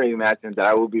ever imagine that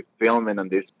I would be filming on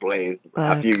this place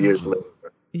a few years later.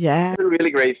 Yeah. It's a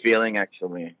really great feeling,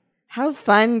 actually. How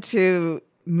fun to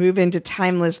move into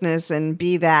timelessness and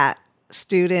be that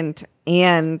student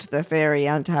and the fairy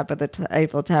on top of the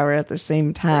Eiffel Tower at the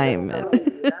same time. I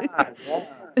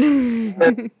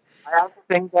also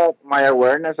think that my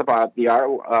awareness about the art,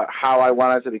 how I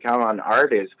wanted to become an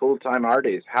artist, full-time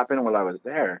artist, happened while I was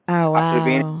there. Oh, wow. After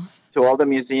being to all the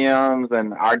museums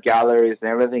and art galleries and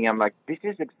everything, I'm like, this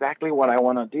is exactly what I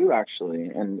want to do, actually.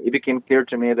 And it became clear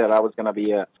to me that I was going to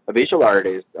be a visual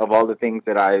artist. Of all the things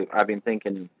that I've been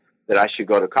thinking that I should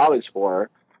go to college for,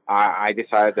 I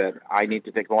decided that I need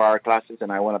to take more art classes and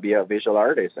I want to be a visual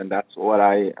artist. And that's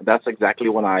exactly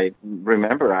when I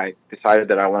remember I decided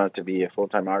that I wanted to be a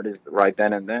full-time artist right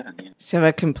then and then. So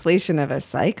a completion of a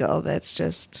cycle that's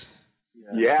just...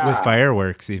 Yeah. With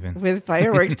fireworks, even. With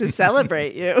fireworks to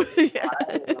celebrate you.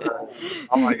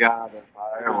 Oh, my God, the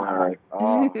fireworks.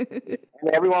 Oh. And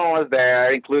everyone was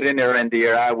there, including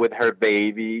Erendira with her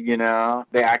baby,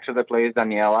 The actress that plays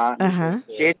Daniela. Uh-huh.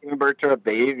 She had given birth to a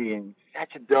baby, and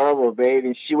such adorable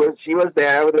baby. She was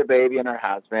there with her baby and her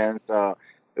husband, so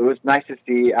it was nice to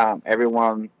see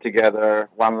everyone together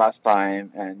one last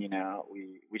time, and,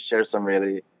 we shared some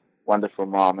really wonderful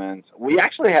moments. We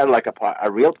actually had like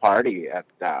a real party at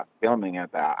filming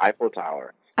at the Eiffel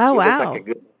Tower. Oh, wow.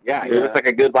 It was like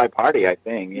a goodbye party, I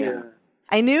think. Yeah.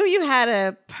 I knew you had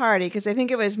a party because I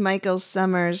think it was Michael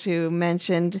Summers who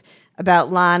mentioned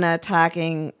about Lana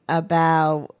talking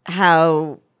about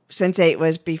how Sense8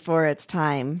 was before its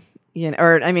time,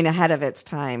 ahead of its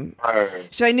time. Right.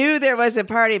 So I knew there was a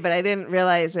party, but I didn't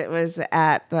realize it was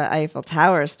at the Eiffel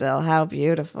Tower still. How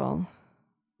beautiful.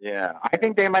 Yeah, I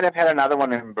think they might have had another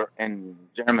one in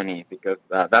Germany because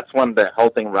that's when the whole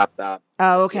thing wrapped up.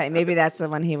 Oh, okay. Maybe that's the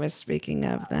one he was speaking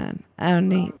of then. Oh,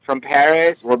 neat. From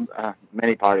Paris,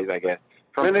 many parties, I guess.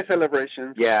 Many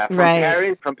celebrations. Yeah,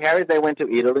 from Paris, they went to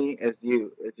Italy. As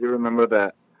you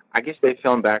remember, I guess they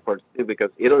filmed backwards too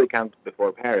because Italy comes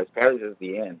before Paris. Paris is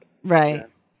the end. Right. Yeah.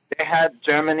 They had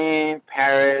Germany,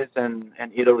 Paris, and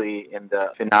Italy in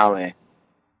the finale.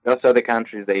 Those are the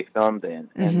countries they filmed in.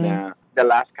 Mm-hmm. And the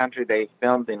last country they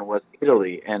filmed in was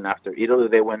Italy. And after Italy,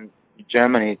 they went to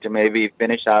Germany to maybe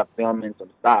finish up filming some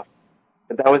stuff.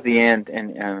 But that was the end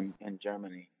in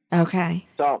Germany. Okay.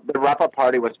 So the wrap-up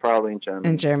party was probably in Germany.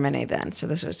 In Germany then. So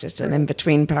this was just an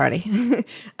in-between party.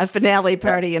 A finale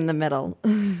party in the middle.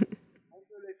 They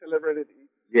celebrated each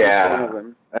one of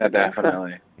them.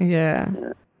 Definitely. Yeah.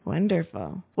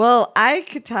 Wonderful. Well, I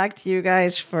could talk to you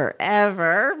guys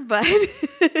forever, but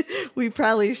we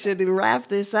probably should wrap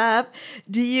this up.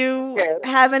 Do you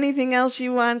have anything else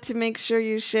you want to make sure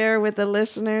you share with the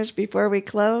listeners before we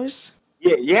close?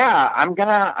 Yeah. I'm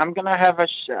gonna have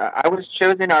I was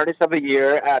chosen Artist of the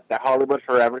Year at the Hollywood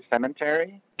Forever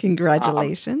Cemetery.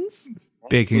 Congratulations.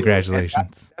 Big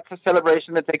congratulations. That's a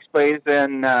celebration that takes place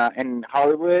in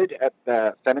Hollywood at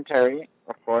the cemetery,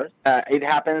 of course. It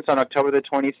happens on October the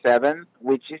 27th,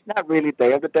 which is not really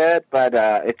Day of the Dead, but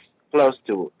it's close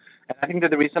to. And I think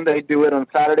that the reason they do it on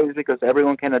Saturday is because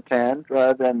everyone can attend,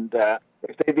 rather than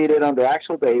if they did it on the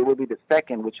actual day, it would be the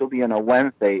 2nd, which will be on a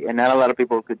Wednesday, and not a lot of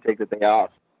people could take the day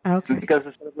off. Okay. Because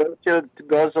the celebration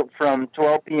goes from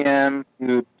 12 p.m.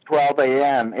 to 12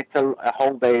 a.m. It's a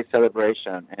whole day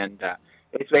celebration, and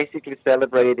it's basically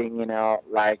celebrating,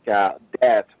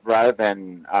 death rather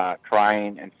than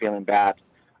crying and feeling bad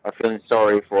or feeling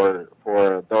sorry for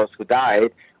those who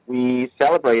died. We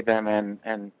celebrate them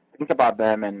and think about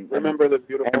them and Remember the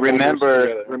beautiful and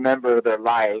remember their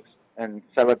lives and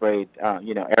celebrate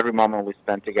every moment we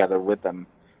spend together with them.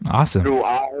 Awesome. Through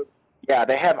art. Yeah,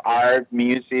 they have art,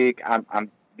 music.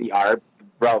 I'm the art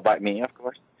brought by me, of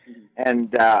course. And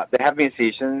they have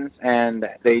musicians, and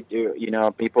they do,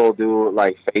 people do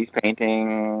like face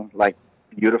painting, like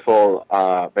beautiful,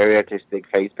 very artistic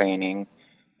face painting.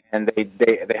 And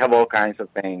they have all kinds of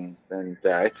things. And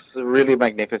it's a really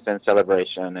magnificent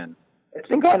celebration. And it's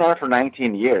been going on for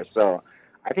 19 years. So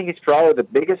I think it's probably the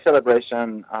biggest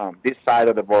celebration this side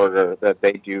of the border that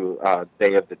they do,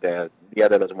 Day of the Dead, Dia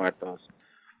de los Muertos.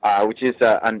 Which is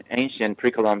an ancient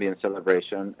pre-Columbian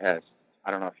celebration. As I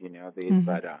don't know if you know this,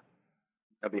 but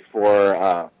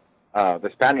before the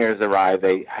Spaniards arrived,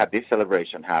 they had this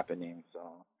celebration happening. So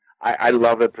I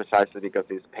love it precisely because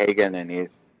it's pagan and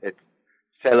it's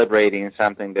celebrating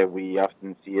something that we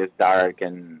often see as dark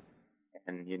and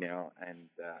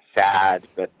sad,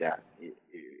 but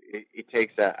it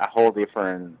takes a whole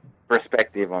different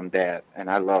perspective on death, and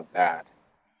I love that.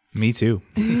 Me too.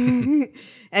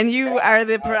 And you are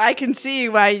I can see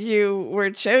why you were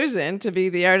chosen to be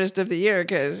the artist of the year,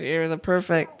 because you're the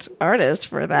perfect artist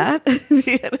for that.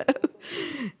 It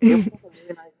was a really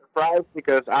nice surprise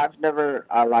because I've never,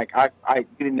 I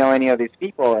didn't know any of these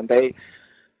people, and they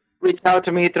reached out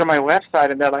to me through my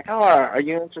website, and they're like, oh, are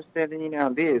you interested in,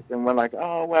 this? And we're like,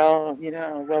 oh, well,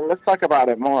 let's talk about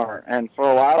it more. And for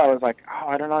a while I was like, oh,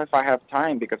 I don't know if I have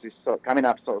time because it's coming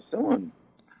up so soon.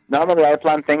 Normally, I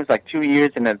plan things like 2 years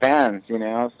in advance,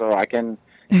 so I can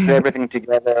put everything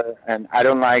together. And I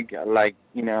don't like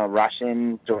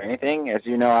rushing to anything. As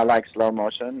you know, I like slow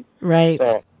motion. Right.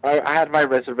 So I had my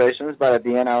reservations, but at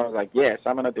the end, I was like, yes,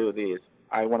 I'm going to do this.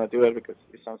 I want to do it because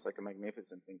it sounds like a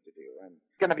magnificent thing to do. And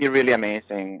it's going to be really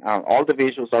amazing. All the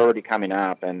visuals are already coming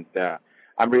up, and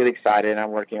I'm really excited.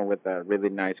 I'm working with a really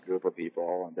nice group of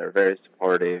people, and they're very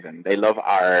supportive, and they love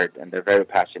art, and they're very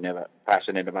passionate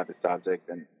about the subject.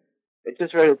 And it's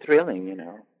just very thrilling,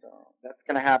 So that's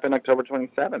going to happen October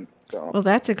 27th. So. Well,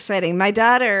 that's exciting. My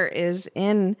daughter is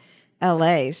in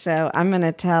LA, so I'm going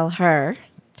to tell her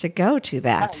to go to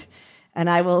that. And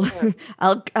I will,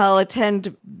 I'll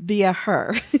attend via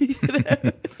her.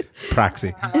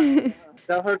 Proxy.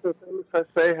 Tell her to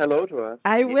say hello to us.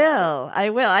 I will.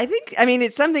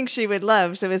 It's something she would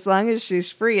love. So as long as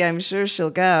she's free, I'm sure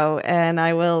she'll go. And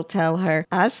I will tell her.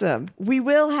 Awesome. We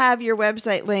will have your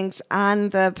website links on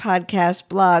the podcast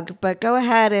blog, but go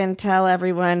ahead and tell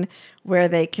everyone where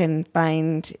they can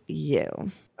find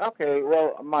you. Okay.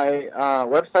 Well, my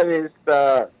website is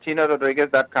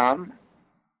tinorodriguez.com.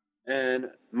 And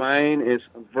mine is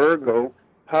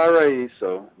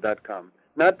virgoparaiso.com.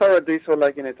 Not paradiso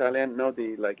like in Italian, no,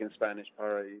 like in Spanish,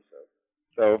 paraiso.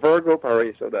 So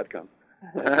virgoparaiso.com.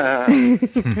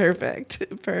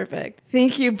 Perfect.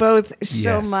 Thank you both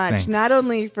so much, thanks. Not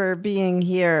only for being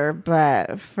here,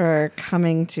 but for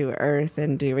coming to Earth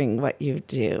and doing what you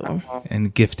do.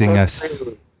 And gifting us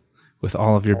with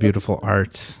all of your beautiful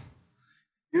art.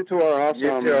 You two are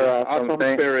awesome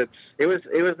spirits. It was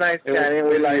nice chatting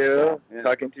with you,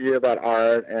 talking to you about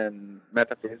art and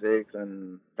metaphysics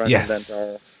and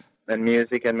transcendental and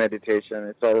music and meditation.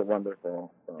 It's all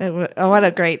wonderful. So. What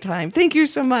a great time. Thank you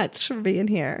so much for being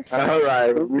here. All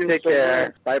right. You take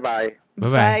care. Bye-bye. Bye-bye.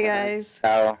 Bye, guys.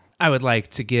 Ciao. I would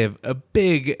like to give a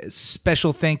big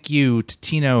special thank you to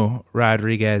Tino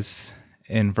Rodriguez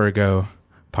and Virgo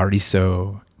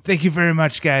Paraiso. Thank you very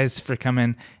much, guys, for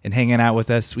coming and hanging out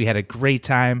with us. We had a great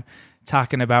time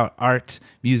talking about art,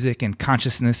 music, and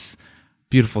consciousness.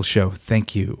 Beautiful show.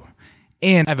 Thank you.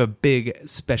 And I have a big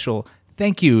special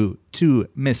thank you to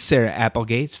Miss Sarah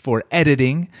Applegate for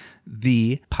editing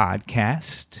the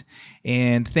podcast.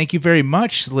 And thank you very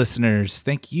much, listeners.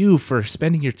 Thank you for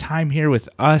spending your time here with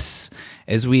us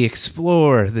as we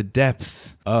explore the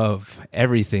depth of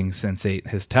everything Sense8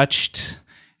 has touched,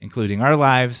 including our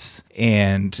lives.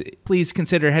 And please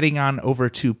consider heading on over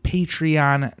to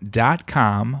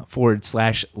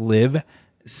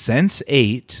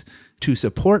patreon.com/livesense8 to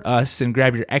support us and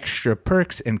grab your extra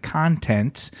perks and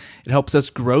content. It helps us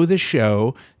grow the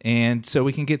show, and so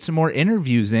we can get some more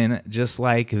interviews in just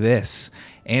like this.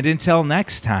 And until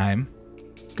next time,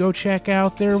 go check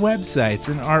out their websites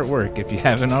and artwork if you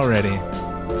haven't already.